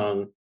I've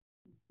sung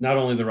not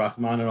only the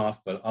Rachmaninoff,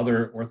 but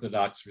other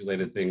Orthodox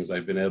related things.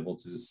 I've been able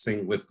to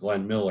sing with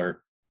Glenn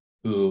Miller,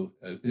 who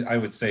I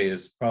would say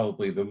is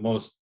probably the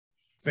most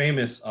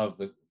famous of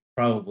the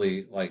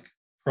probably like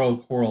pro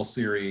choral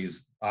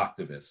series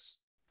octavists.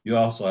 You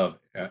also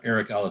have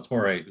Eric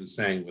Alatorre, who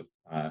sang with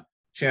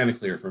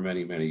Chanticleer for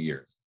many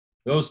years.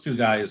 Those two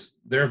guys,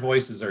 their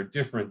voices are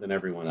different than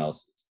everyone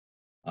else's.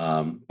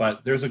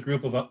 But there's a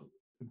group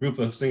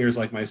of singers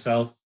like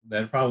myself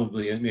that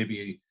probably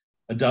maybe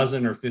a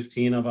dozen or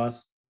 15 of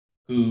us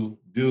who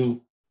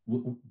do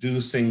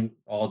sing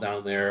all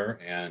down there.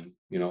 And,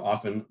 you know,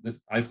 often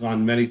I've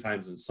gone many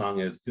times and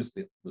sung as just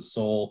the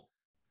sole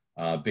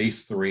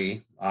bass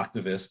 3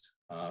 octavist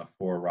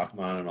for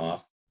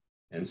Rachmaninoff.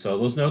 And so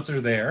those notes are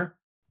there.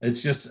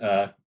 It's just,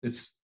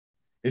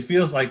 it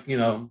feels like, you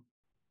know,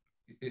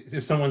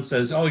 if someone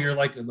says, oh, you're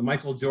like the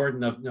Michael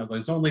Jordan of, you know,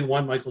 there's only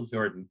one Michael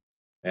Jordan.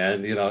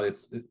 And, you know,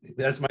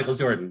 that's Michael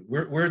Jordan.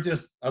 We're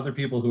just other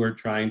people who are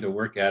trying to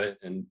work at it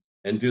and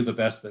do the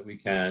best that we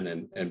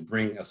can and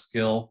bring a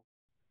skill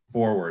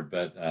forward.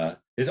 But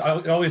it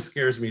always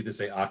scares me to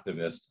say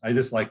octavist. I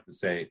just like to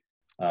say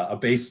a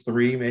bass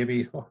 3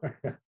 maybe.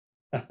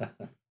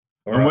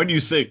 And when you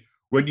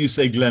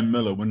say Glenn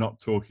Miller, we're not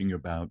talking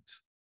about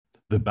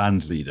the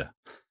band leader.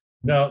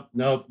 No.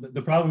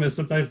 The problem is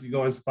sometimes you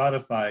go on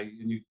Spotify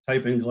and you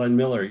type in Glenn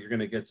Miller, you're going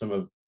to get some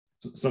of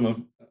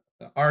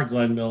our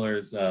Glenn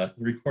Miller's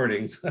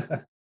recordings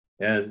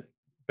and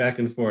back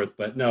and forth.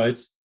 But no,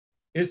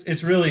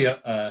 it's really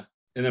an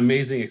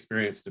amazing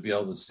experience to be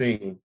able to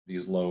sing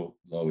these low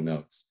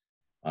notes.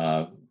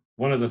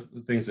 One of the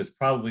things that's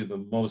probably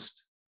the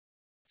most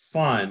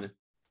fun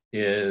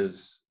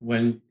is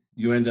when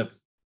you end up,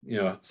 you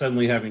know,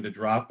 suddenly having to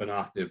drop an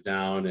octave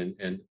down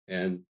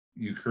and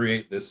you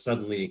create this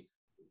suddenly,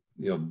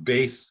 you know,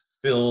 bass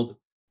filled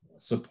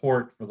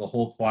support for the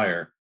whole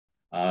choir.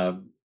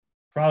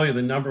 Probably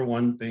the number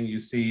one thing you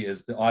see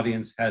is the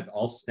audience head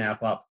all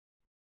snap up,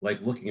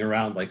 like looking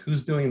around, like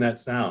who's doing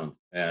that sound?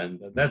 And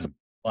that's a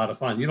lot of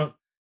fun. You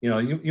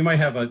might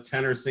have a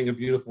tenor sing a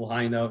beautiful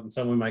high note and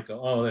someone might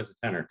go, oh, there's a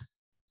tenor.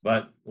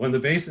 But when the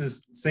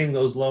basses sing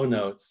those low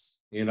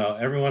notes, you know,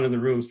 everyone in the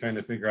room is trying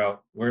to figure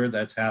out where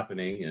that's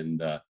happening. And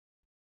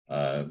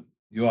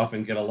you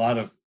often get a lot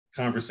of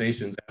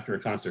conversations after a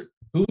concert.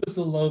 Who is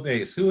the low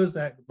bass? Who is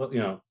that? You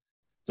know,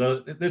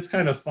 so it's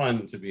kind of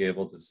fun to be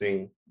able to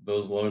sing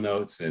those low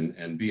notes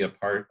and be a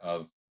part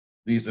of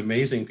these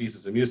amazing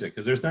pieces of music,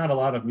 because there's not a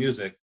lot of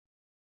music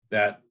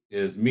that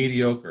is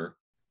mediocre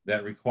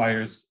that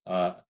requires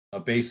a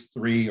bass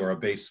 3 or a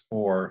bass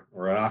 4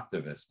 or an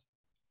octavist.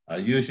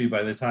 Usually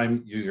by the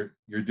time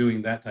you're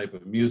doing that type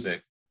of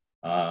music,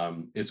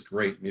 it's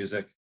great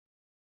music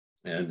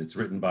and it's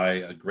written by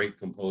a great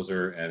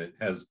composer and it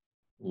has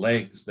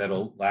legs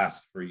that'll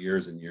last for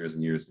years and years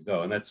and years to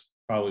go. And that's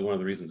probably one of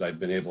the reasons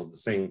I've been able to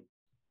sing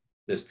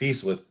this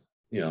piece with,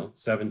 you know,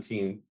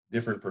 17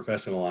 different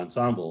professional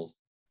ensembles,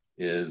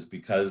 is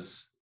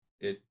because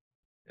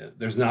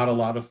there's not a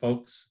lot of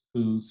folks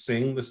who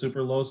sing the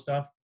super low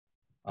stuff.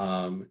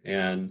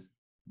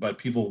 But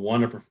people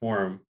want to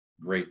perform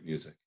great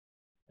music.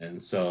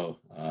 And so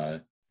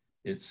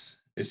it's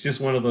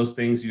just one of those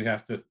things you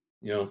have to,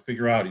 you know,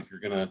 figure out. If you're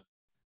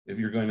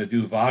going to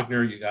do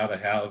Wagner, you got to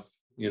have,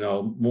 you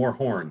know, more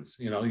horns.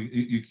 You know,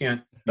 you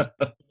can't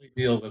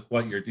deal with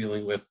what you're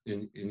dealing with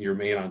in your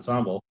main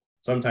ensemble.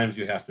 Sometimes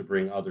you have to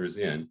bring others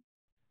in.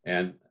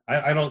 And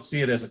I don't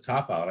see it as a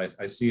cop-out.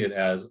 I see it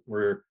as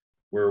we're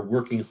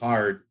working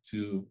hard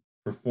to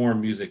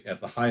perform music at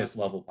the highest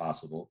level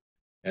possible.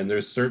 And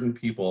there's certain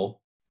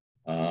people,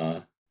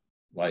 I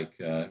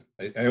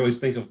always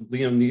think of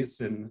Liam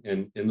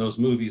Neeson in those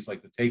movies,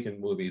 like the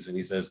Taken movies, and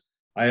he says,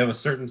 I have a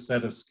certain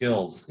set of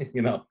skills,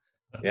 you know,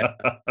 yeah,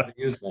 I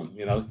use them,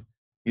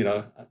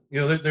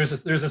 there's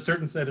a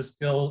certain set of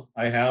skill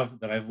I have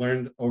that I've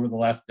learned over the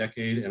last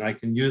decade, and I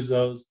can use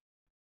those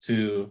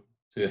to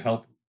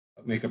help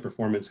make a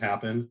performance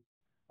happen.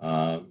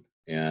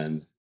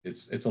 And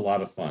it's a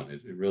lot of fun.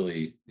 It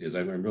really is.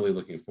 I'm really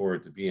looking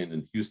forward to being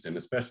in Houston,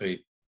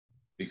 especially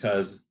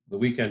because the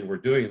weekend we're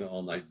doing the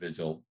all-night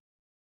vigil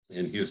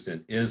in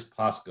Houston is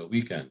Pascha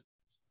weekend.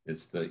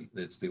 It's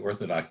the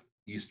Orthodox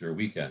Easter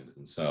weekend,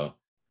 and so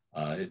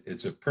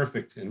it's a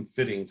perfect and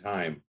fitting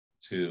time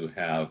to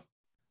have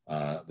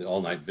the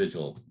all-night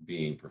vigil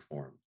being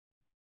performed.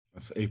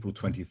 That's April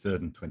 23rd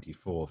and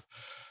 24th.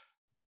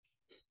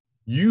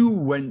 You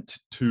went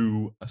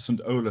to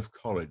St. Olaf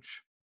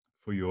College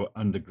for your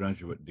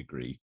undergraduate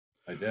degree.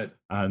 I did.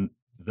 And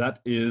that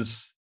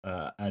is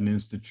an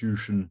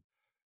institution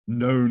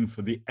known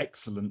for the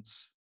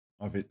excellence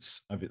of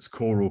its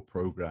choral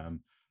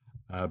program.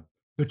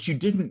 But you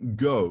didn't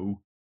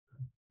go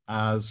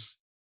as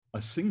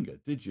a singer,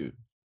 did you?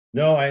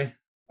 No, I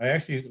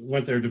actually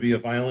went there to be a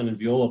violin and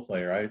viola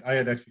player. I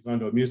had actually gone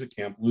to a music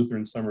camp,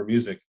 Lutheran Summer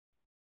Music,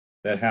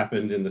 that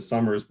happened in the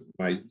summers,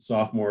 my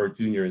sophomore,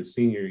 junior, and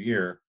senior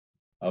year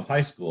of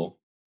high school.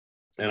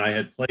 And I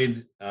had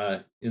played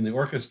in the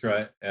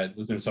orchestra at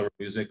Lutheran Summer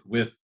Music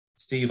with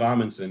Steve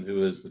Amundsen,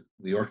 who is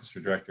the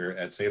orchestra director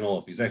at St.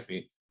 Olaf. He's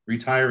actually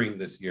retiring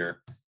this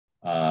year.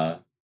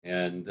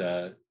 And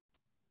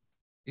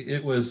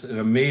it was an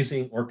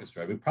amazing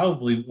orchestra. I mean,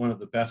 probably one of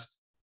the best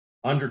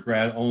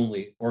undergrad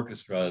only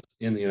orchestras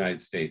in the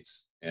United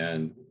States.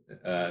 And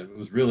it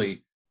was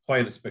really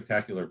quite a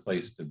spectacular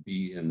place to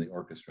be in the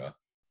orchestra.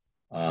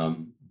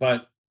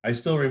 But I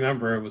still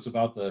remember it was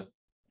about the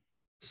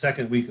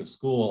second week of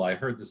school, I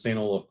heard the St.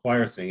 Olaf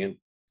choir sing. And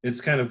it's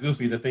kind of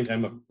goofy to think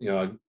I'm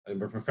a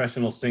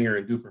professional singer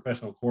and do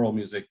professional choral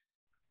music.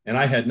 And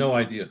I had no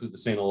idea who the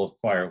St. Olaf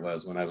choir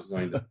was when I was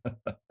going to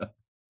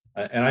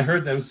and I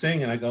heard them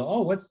sing and I go,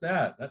 oh, what's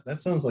that?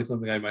 That sounds like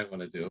something I might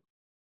want to do.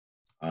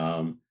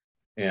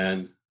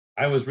 And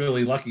I was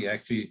really lucky,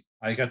 actually.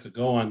 I got to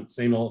go on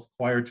St. Olaf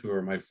choir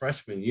tour my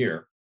freshman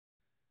year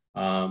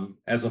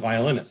as a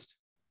violinist.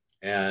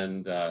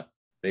 And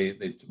they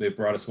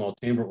brought a small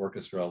chamber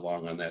orchestra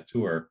along on that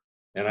tour.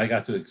 And I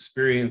got to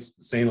experience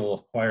the St.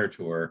 Olaf choir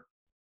tour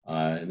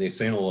and the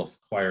St. Olaf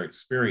choir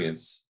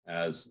experience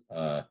as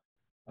a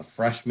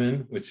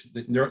freshman, which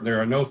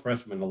there are no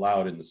freshmen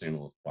allowed in the St.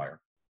 Olaf choir.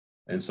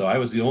 And so I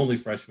was the only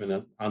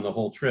freshman on the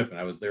whole trip, and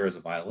I was there as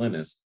a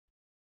violinist.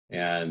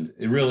 And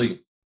it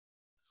really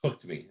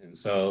hooked me. And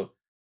so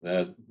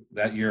that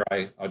year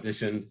I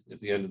auditioned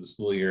at the end of the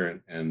school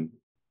year and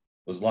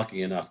was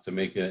lucky enough to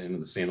make it into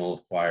the St.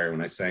 Olaf choir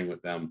when I sang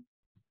with them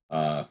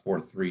for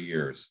 3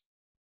 years.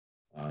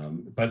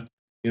 But,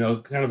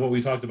 kind of what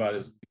we talked about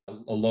is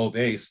a low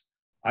bass.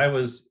 I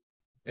was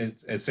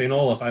at St.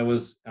 Olaf, I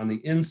was on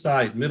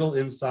the middle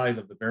inside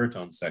of the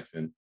baritone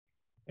section.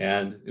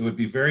 And it would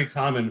be very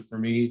common for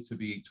me to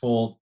be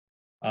told,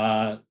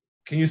 can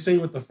you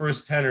sing with the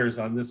first tenors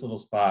on this little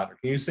spot? Or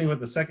can you sing with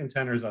the second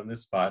tenors on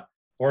this spot?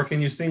 Or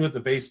can you sing with the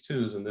bass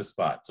twos in this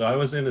spot? So I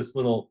was in this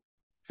little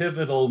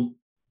pivotal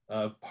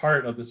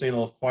part of the St.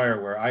 Olaf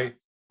choir where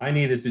I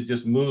needed to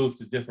just move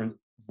to different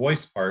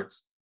voice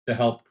parts to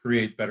help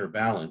create better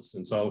balance.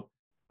 And so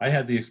I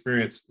had the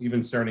experience,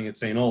 even starting at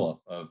St. Olaf,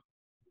 of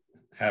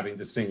having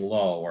to sing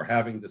low or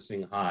having to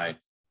sing high,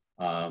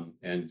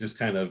 and just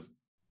kind of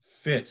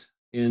fit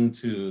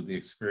into the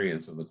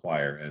experience of the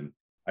choir. And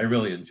I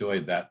really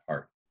enjoyed that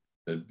part,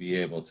 to be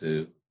able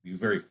to be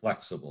very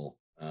flexible.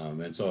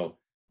 And so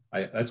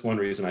that's one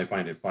reason I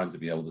find it fun to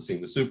be able to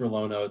sing the super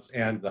low notes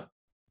and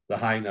the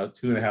high note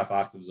 2.5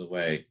 octaves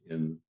away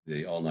in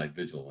the all-night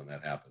vigil when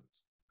that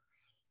happens.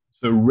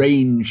 So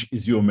range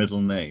is your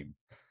middle name.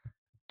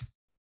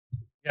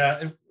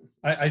 Yeah,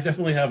 I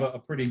definitely have a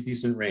pretty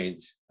decent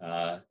range,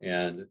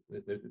 and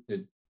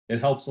it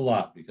helps a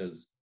lot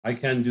because I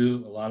can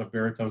do a lot of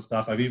baritone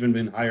stuff. I've even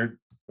been hired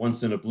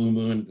once in a blue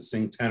moon to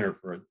sing tenor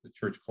for the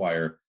church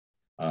choir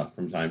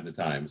from time to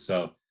time.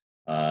 So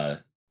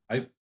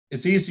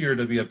it's easier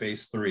to be a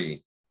bass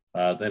 3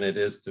 than it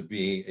is to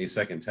be a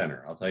second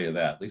tenor. I'll tell you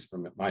that, at least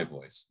from my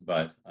voice.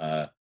 But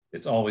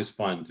it's always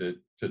fun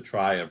to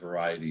try a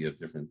variety of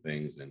different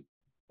things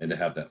and to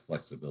have that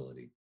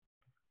flexibility.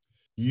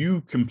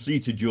 You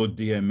completed your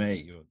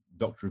DMA, your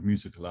Doctor of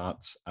Musical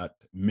Arts, at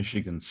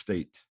Michigan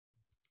State.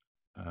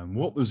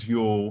 What was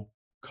your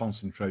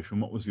concentration?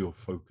 What was your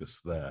focus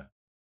there?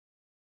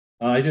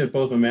 I did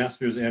both a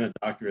master's and a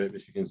doctorate at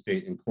Michigan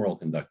State in choral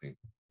conducting.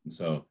 And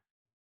so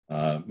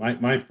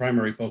my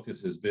primary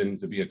focus has been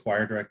to be a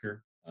choir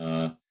director.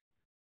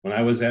 When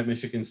I was at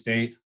Michigan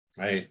State,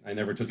 I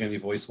never took any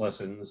voice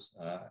lessons.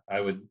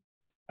 I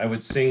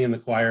would sing in the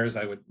choirs.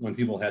 When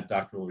people had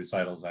doctoral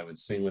recitals, I would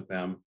sing with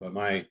them. But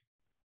my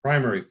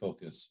primary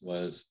focus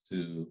was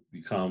to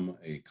become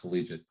a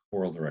collegiate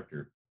choral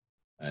director.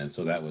 And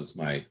so that was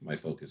my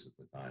focus at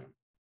the time.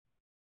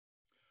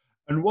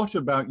 And what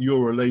about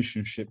your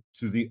relationship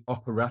to the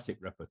operatic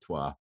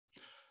repertoire?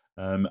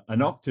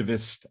 An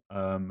octavist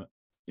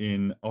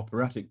in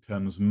operatic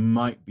terms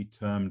might be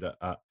termed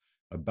a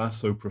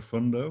basso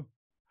profundo.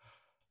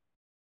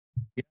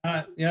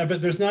 Yeah,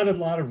 but there's not a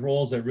lot of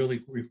roles that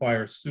really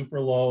require super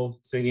low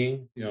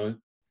singing.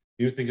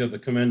 You think of the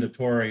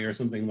Commendatore or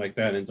something like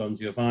that in Don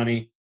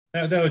Giovanni.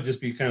 That would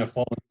just be kind of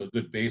falling to a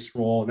good bass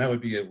role, and that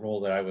would be a role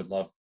that I would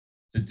love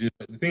to do.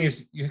 But the thing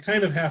is, you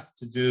kind of have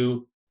to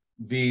do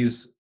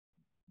these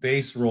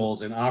bass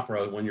roles in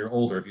opera when you're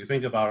older. If you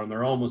think about them,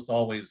 they're almost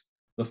always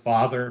the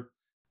father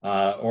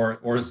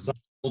or some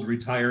old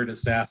retired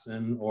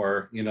assassin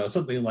or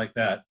something like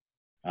that,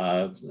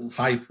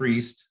 high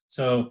priest.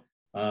 So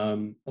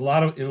in a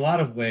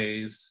lot of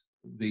ways,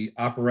 the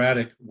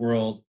operatic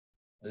world,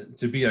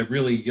 to be a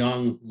really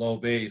young low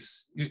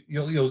bass,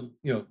 you'll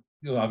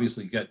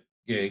obviously get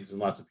gigs, and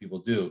lots of people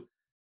do,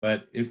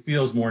 but it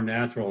feels more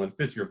natural and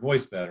fits your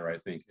voice better, I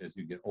think, as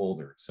you get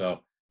older. So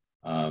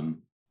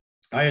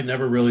I had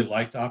never really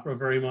liked opera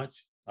very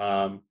much.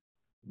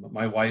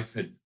 My wife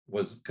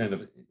was kind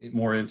of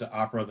more into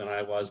opera than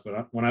I was,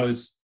 but when I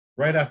was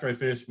right after I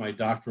finished my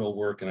doctoral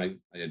work and I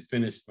had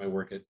finished my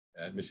work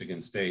at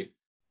Michigan State,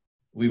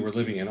 we were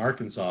living in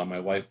Arkansas. My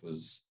wife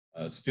was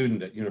a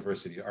student at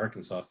University of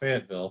Arkansas,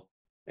 Fayetteville.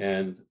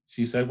 And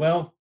she said,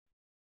 well,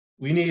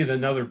 we needed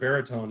another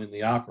baritone in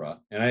the opera.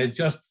 And I had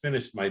just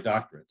finished my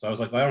doctorate. So I was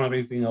like, well, I don't have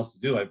anything else to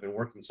do. I've been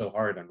working so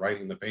hard on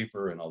writing the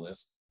paper and all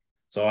this.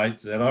 So I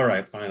said, all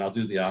right, fine, I'll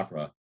do the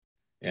opera.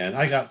 And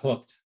I got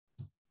hooked.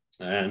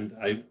 And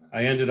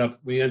we ended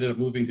up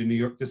moving to New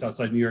York, just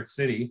outside New York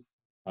City,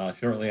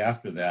 shortly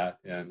after that.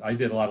 And I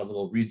did a lot of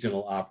little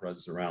regional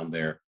operas around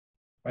there.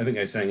 I think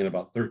I sang in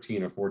about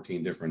 13 or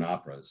 14 different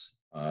operas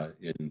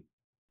in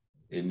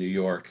New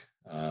York.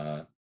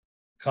 A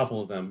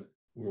couple of them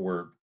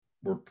were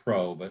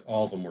pro, but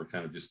all of them were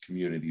kind of just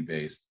community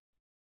based.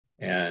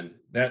 And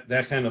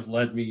that kind of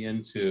led me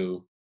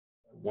into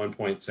one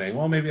point saying,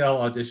 well, maybe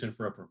I'll audition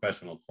for a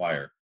professional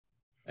choir.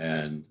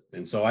 And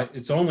so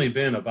it's only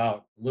been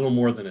about a little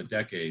more than a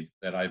decade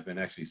that I've been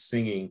actually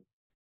singing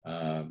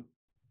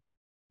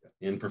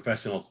in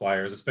professional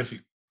choirs,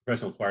 especially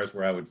professional choirs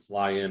where I would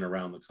fly in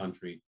around the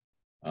country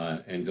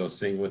and go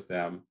sing with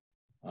them.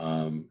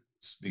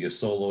 Be a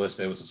soloist.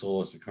 I was a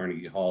soloist at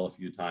Carnegie Hall a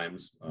few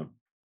times,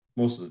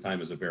 most of the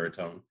time as a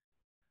baritone.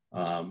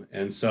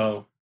 And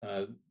so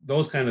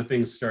those kind of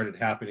things started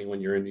happening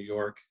when you're in New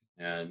York,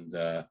 and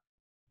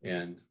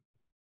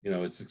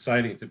it's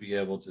exciting to be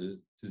able to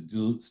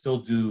still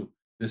do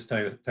this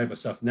type of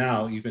stuff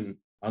now, even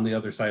on the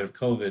other side of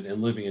COVID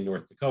and living in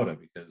North Dakota,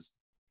 because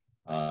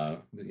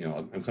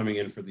I'm coming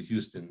in for the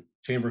Houston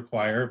Chamber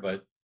Choir,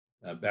 but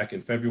back in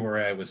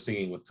February I was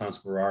singing with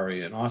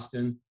Consperari in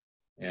Austin,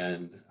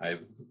 and I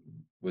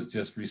was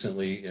just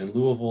recently in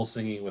Louisville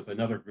singing with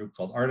another group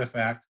called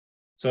Artifact.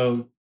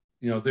 So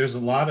there's a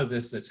lot of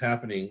this that's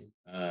happening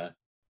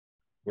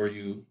where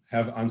you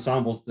have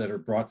ensembles that are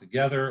brought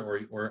together,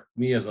 or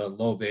me as a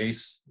low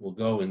bass will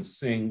go and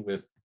sing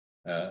with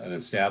an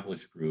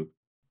established group.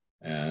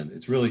 And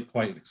it's really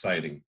quite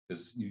exciting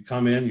because you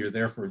come in, you're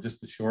there for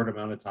just a short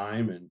amount of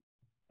time,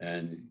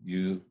 and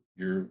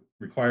you're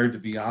required to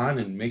be on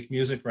and make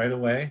music right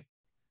away.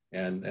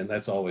 And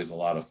that's always a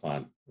lot of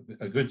fun,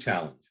 a good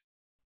challenge.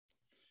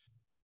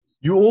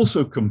 You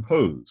also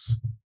compose.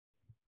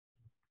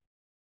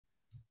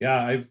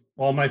 Yeah,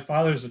 my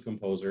father's a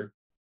composer.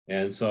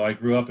 And so I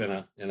grew up in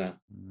a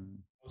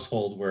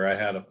household where I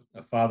had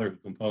a father who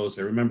composed.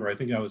 I remember, I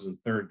think I was in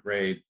third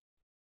grade.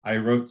 I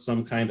wrote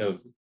some kind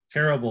of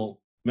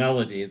terrible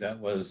melody that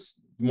was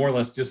more or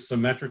less just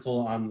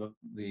symmetrical on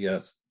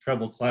the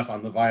treble clef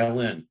on the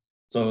violin.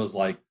 So it was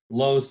like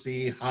low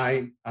C,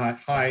 high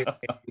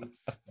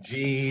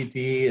G,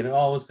 D, and it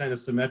all was kind of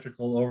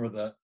symmetrical over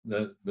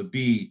the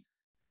B.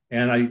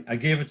 And I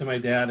gave it to my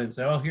dad and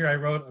said, oh, here, I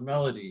wrote a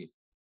melody.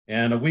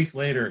 And a week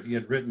later, he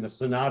had written a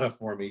sonata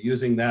for me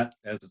using that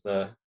as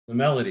the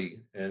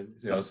melody. And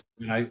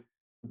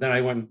then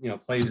I went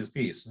played his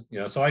piece.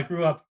 So I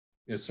grew up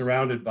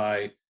surrounded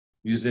by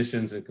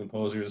musicians and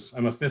composers.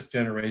 I'm a fifth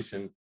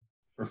generation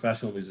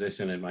professional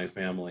musician in my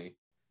family.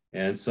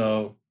 And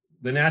so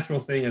the natural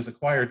thing as a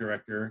choir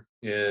director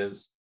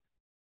is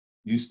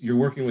you're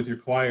working with your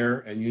choir,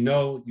 and you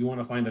want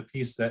to find a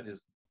piece that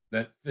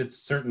fits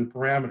certain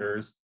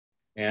parameters.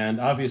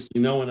 And obviously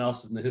no one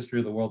else in the history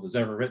of the world has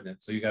ever written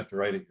it, so you have to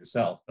write it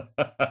yourself.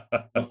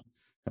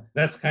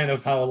 That's kind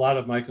of how a lot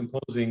of my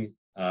composing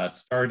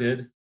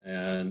started.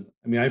 And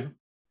I mean, I've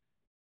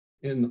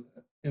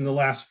in the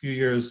last few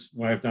years,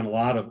 when I've done a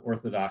lot of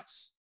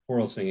Orthodox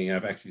choral singing,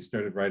 I've actually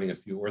started writing a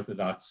few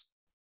Orthodox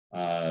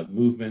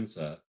movements,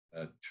 a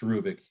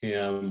cherubic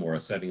hymn or a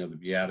setting of the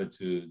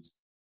Beatitudes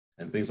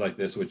and things like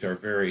this, which are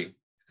very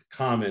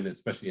common,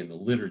 especially in the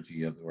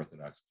liturgy of the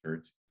Orthodox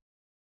Church.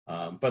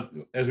 But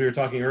as we were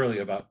talking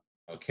earlier about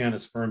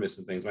Canis Firmus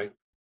and things,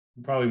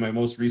 probably my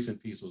most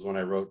recent piece was one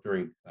I wrote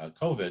during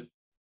COVID,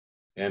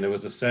 and it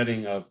was a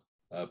setting of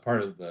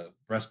part of the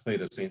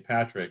breastplate of St.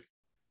 Patrick,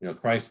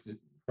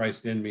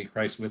 Christ in me,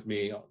 Christ with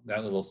me,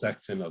 that little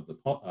section of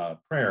the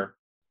prayer.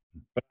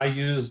 But I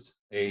used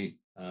a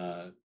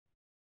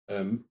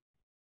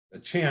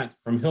chant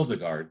from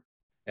Hildegard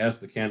as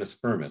the Canis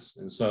Firmus.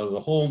 And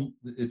so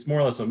it's more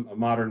or less a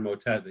modern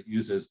motet that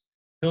uses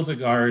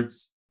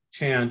Hildegard's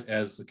chant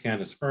as the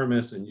Canis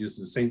Firmus and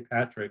uses St.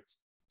 Patrick's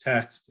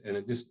text. And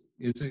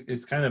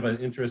it's kind of an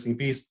interesting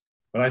piece,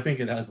 but I think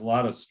it has a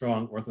lot of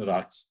strong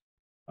Orthodox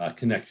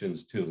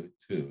connections to it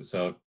too.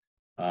 So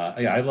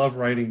I love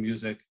writing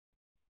music.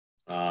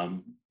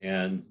 And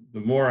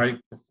the more I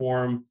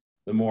perform,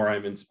 the more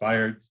I'm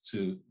inspired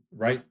to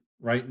write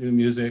new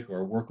music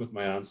or work with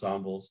my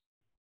ensembles.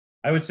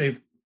 I would say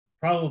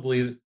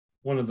probably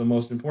one of the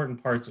most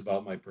important parts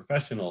about my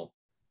professional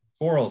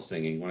choral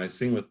singing, when I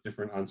sing with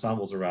different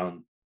ensembles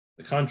around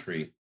the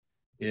country,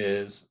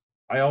 is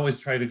I always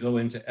try to go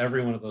into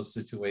every one of those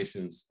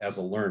situations as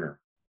a learner,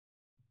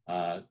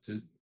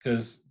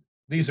 because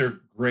these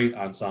are great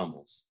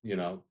ensembles.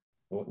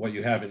 What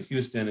you have in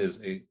Houston is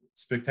a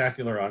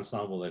spectacular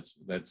ensemble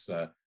that's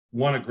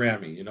won a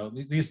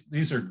Grammy.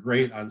 These are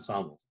great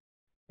ensembles,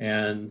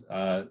 and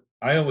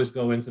I always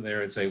go into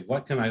there and say,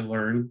 what can I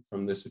learn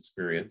from this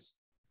experience?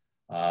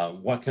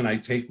 What can I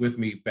take with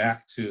me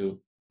back to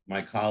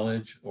my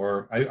college?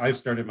 Or I've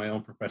started my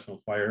own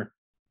professional choir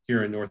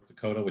here in North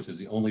Dakota, which is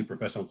the only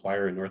professional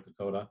choir in North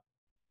Dakota.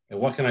 And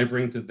what can I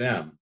bring to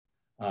them?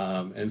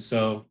 And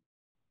so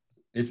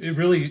it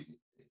really,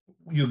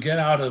 you get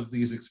out of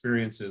these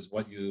experiences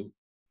what you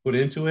put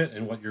into it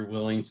and what you're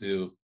willing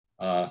to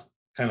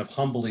kind of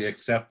humbly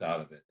accept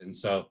out of it. And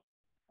so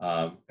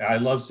I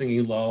love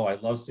singing low. I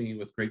love singing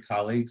with great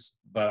colleagues,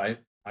 but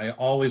I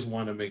always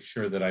want to make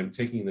sure that I'm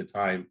taking the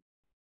time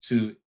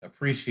to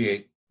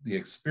appreciate the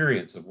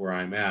experience of where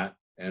I'm at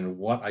and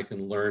what I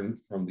can learn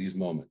from these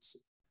moments.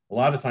 A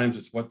lot of times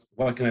it's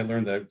what can I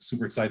learn that I'm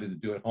super excited to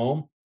do at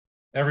home.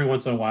 Every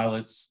once in a while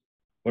it's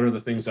what are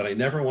the things that I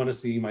never want to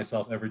see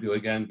myself ever do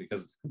again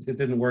because it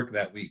didn't work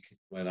that week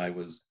when I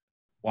was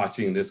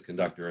watching this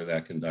conductor or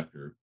that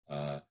conductor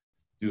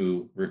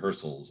do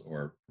rehearsals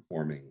or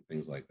performing,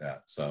 things like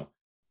that. So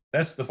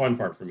that's the fun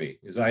part for me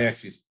is I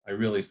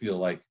really feel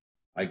like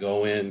I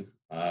go in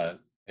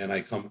and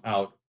I come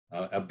out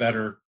a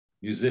better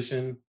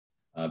musician,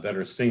 a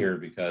better singer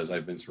because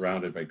I've been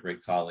surrounded by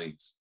great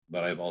colleagues,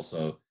 but I've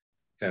also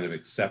kind of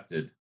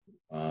accepted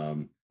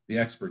the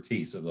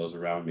expertise of those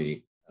around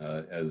me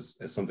as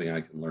something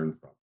I can learn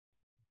from.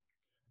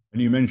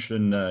 And you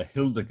mentioned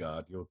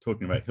Hildegard. You're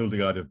talking about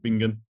Hildegard of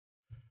Bingen,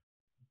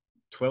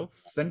 12th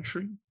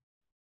century?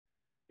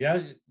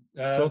 Yeah.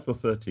 12th or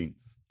 13th?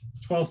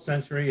 12th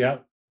century, yeah.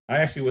 I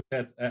actually was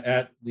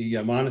at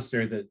the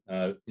monastery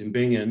that in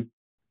Bingen,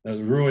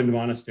 the ruined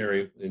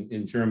monastery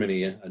in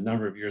Germany a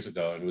number of years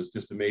ago, and it was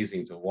just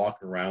amazing to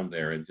walk around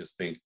there and just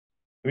think.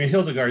 I mean,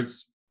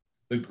 Hildegard's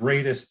the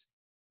greatest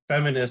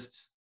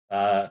feminist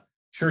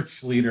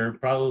church leader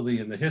probably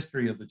in the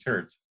history of the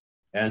church,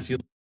 and she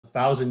lived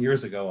 1,000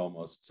 years ago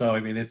almost. So I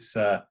mean, it's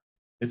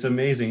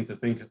amazing to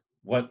think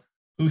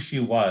who she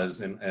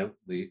was and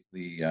the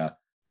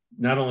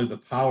not only the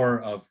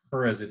power of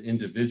her as an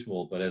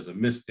individual, but as a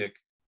mystic,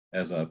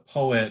 as a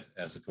poet,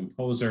 as a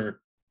composer.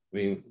 I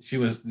mean, she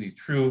was the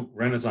true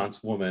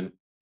Renaissance woman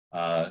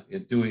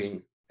in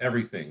doing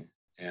everything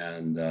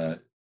and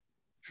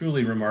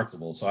truly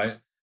remarkable. So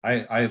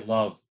I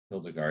love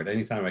Hildegard.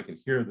 Anytime I can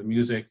hear the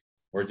music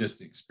or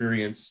just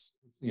experience,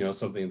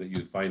 something that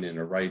you find in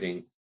her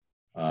writing,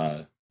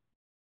 I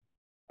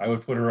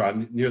would put her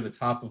on near the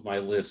top of my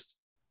list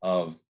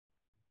of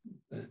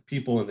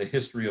people in the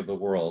history of the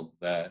world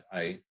that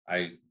I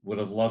would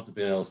have loved to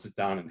be able to sit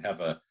down and have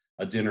a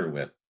dinner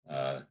with.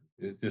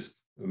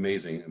 Just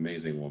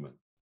amazing woman.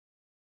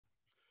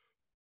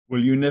 Well,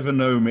 you never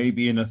know.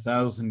 Maybe in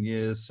 1,000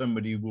 years,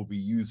 somebody will be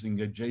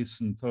using a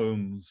Jason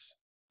Thomes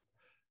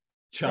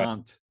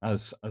chant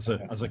as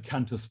a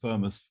cantus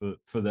firmus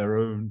for their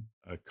own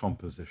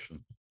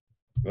composition.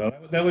 Well,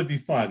 that would be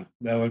fun.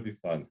 That would be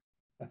fun.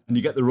 And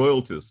you get the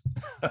royalties.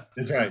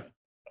 That's right.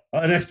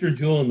 An extra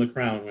jewel in the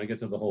crown when I get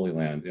to the Holy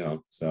Land,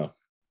 so.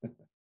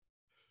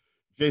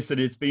 Jason,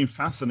 it's been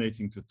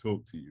fascinating to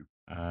talk to you.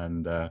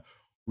 And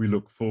we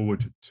look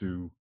forward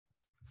to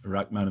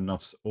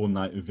Rachmaninoff's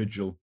all-night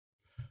vigil,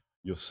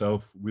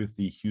 yourself with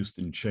the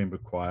Houston Chamber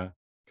Choir,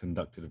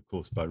 conducted, of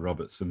course, by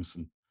Robert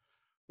Simpson,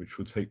 which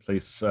will take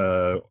place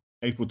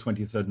April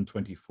 23rd and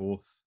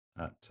 24th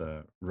at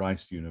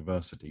Rice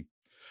University.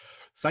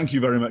 Thank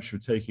you very much for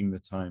taking the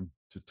time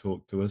to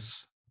talk to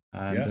us,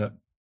 and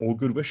all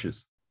good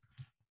wishes.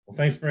 Well,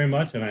 thanks very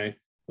much, and I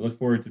look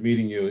forward to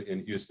meeting you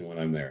in Houston when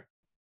I'm there.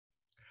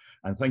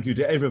 And thank you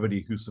to everybody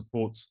who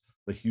supports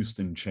the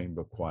Houston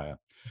Chamber Choir.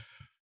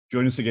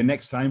 Join us again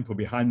next time for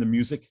Behind the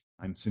Music.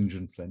 I'm St.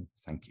 John Flynn.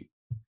 Thank you.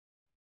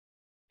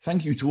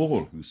 Thank you to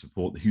all who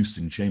support the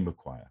Houston Chamber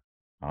Choir,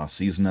 our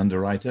season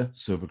underwriter,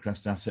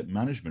 Silvercrest Asset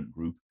Management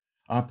Group,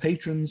 our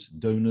patrons,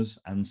 donors,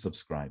 and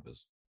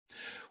subscribers.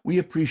 We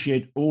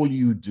appreciate all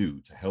you do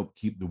to help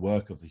keep the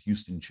work of the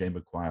Houston Chamber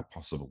Choir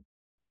possible.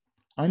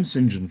 I'm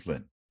St. John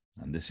Flynn,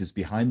 and this is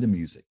Behind the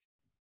Music.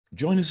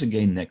 Join us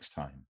again next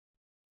time.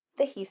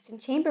 The Houston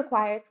Chamber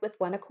Choirs with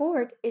One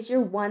Accord is your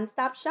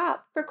one-stop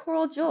shop for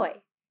choral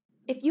joy.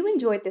 If you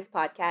enjoyed this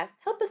podcast,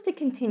 help us to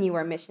continue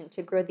our mission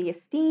to grow the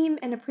esteem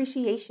and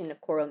appreciation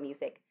of choral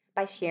music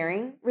by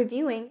sharing,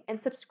 reviewing,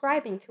 and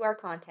subscribing to our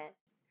content.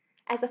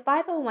 As a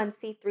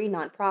 501c3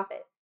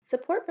 nonprofit,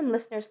 support from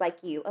listeners like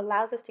you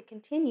allows us to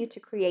continue to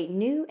create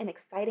new and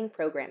exciting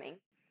programming.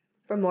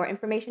 For more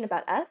information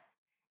about us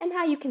and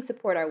how you can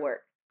support our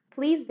work,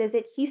 please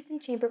visit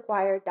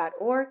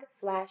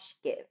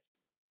HoustonChamberChoir.org/give.